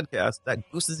 Apple Podcasts, that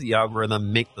boosts the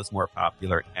algorithm, makes us more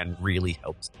popular, and really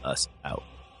helps us out.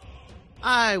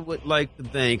 I would like to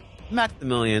thank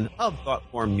Maximilian of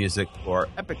Thoughtform Music for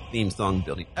epic theme song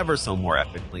building ever so more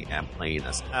epically and playing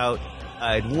us out.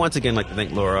 I'd once again like to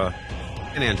thank Laura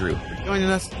and Andrew for joining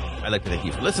us. I'd like to thank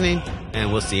you for listening,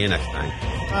 and we'll see you next time.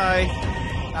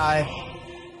 Bye. Bye.